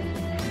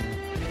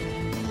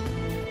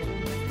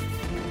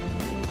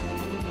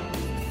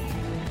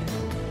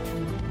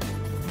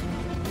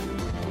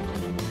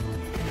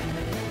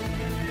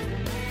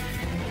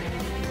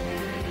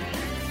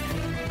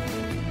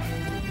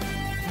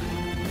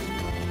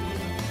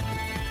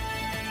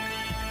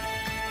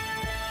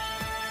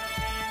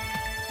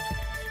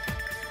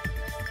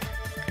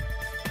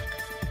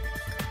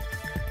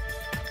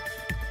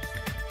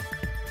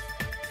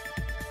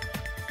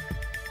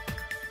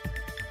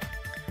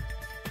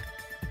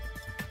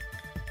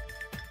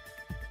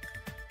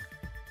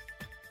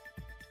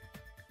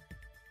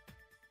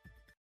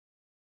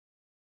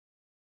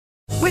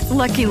 With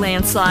Lucky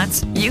Land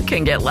Slots, you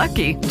can get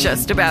lucky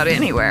just about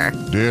anywhere.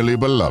 Dearly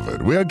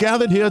beloved, we are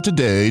gathered here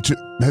today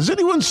to... Has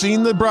anyone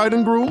seen the bride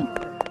and groom?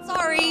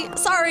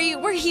 Sorry,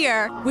 we're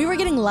here. We were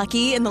getting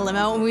lucky in the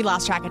limo and we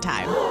lost track of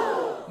time.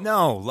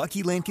 No,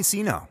 Lucky Land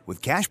Casino,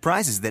 with cash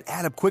prizes that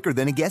add up quicker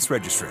than a guest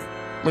registry.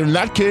 In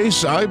that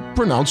case, I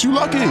pronounce you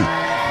lucky.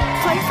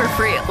 Play for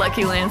free at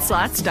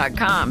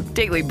LuckyLandSlots.com.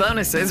 Daily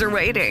bonuses are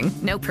waiting.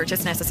 No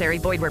purchase necessary.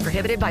 Void where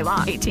prohibited by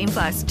law.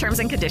 18+. Terms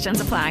and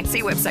conditions apply.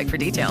 See website for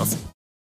details.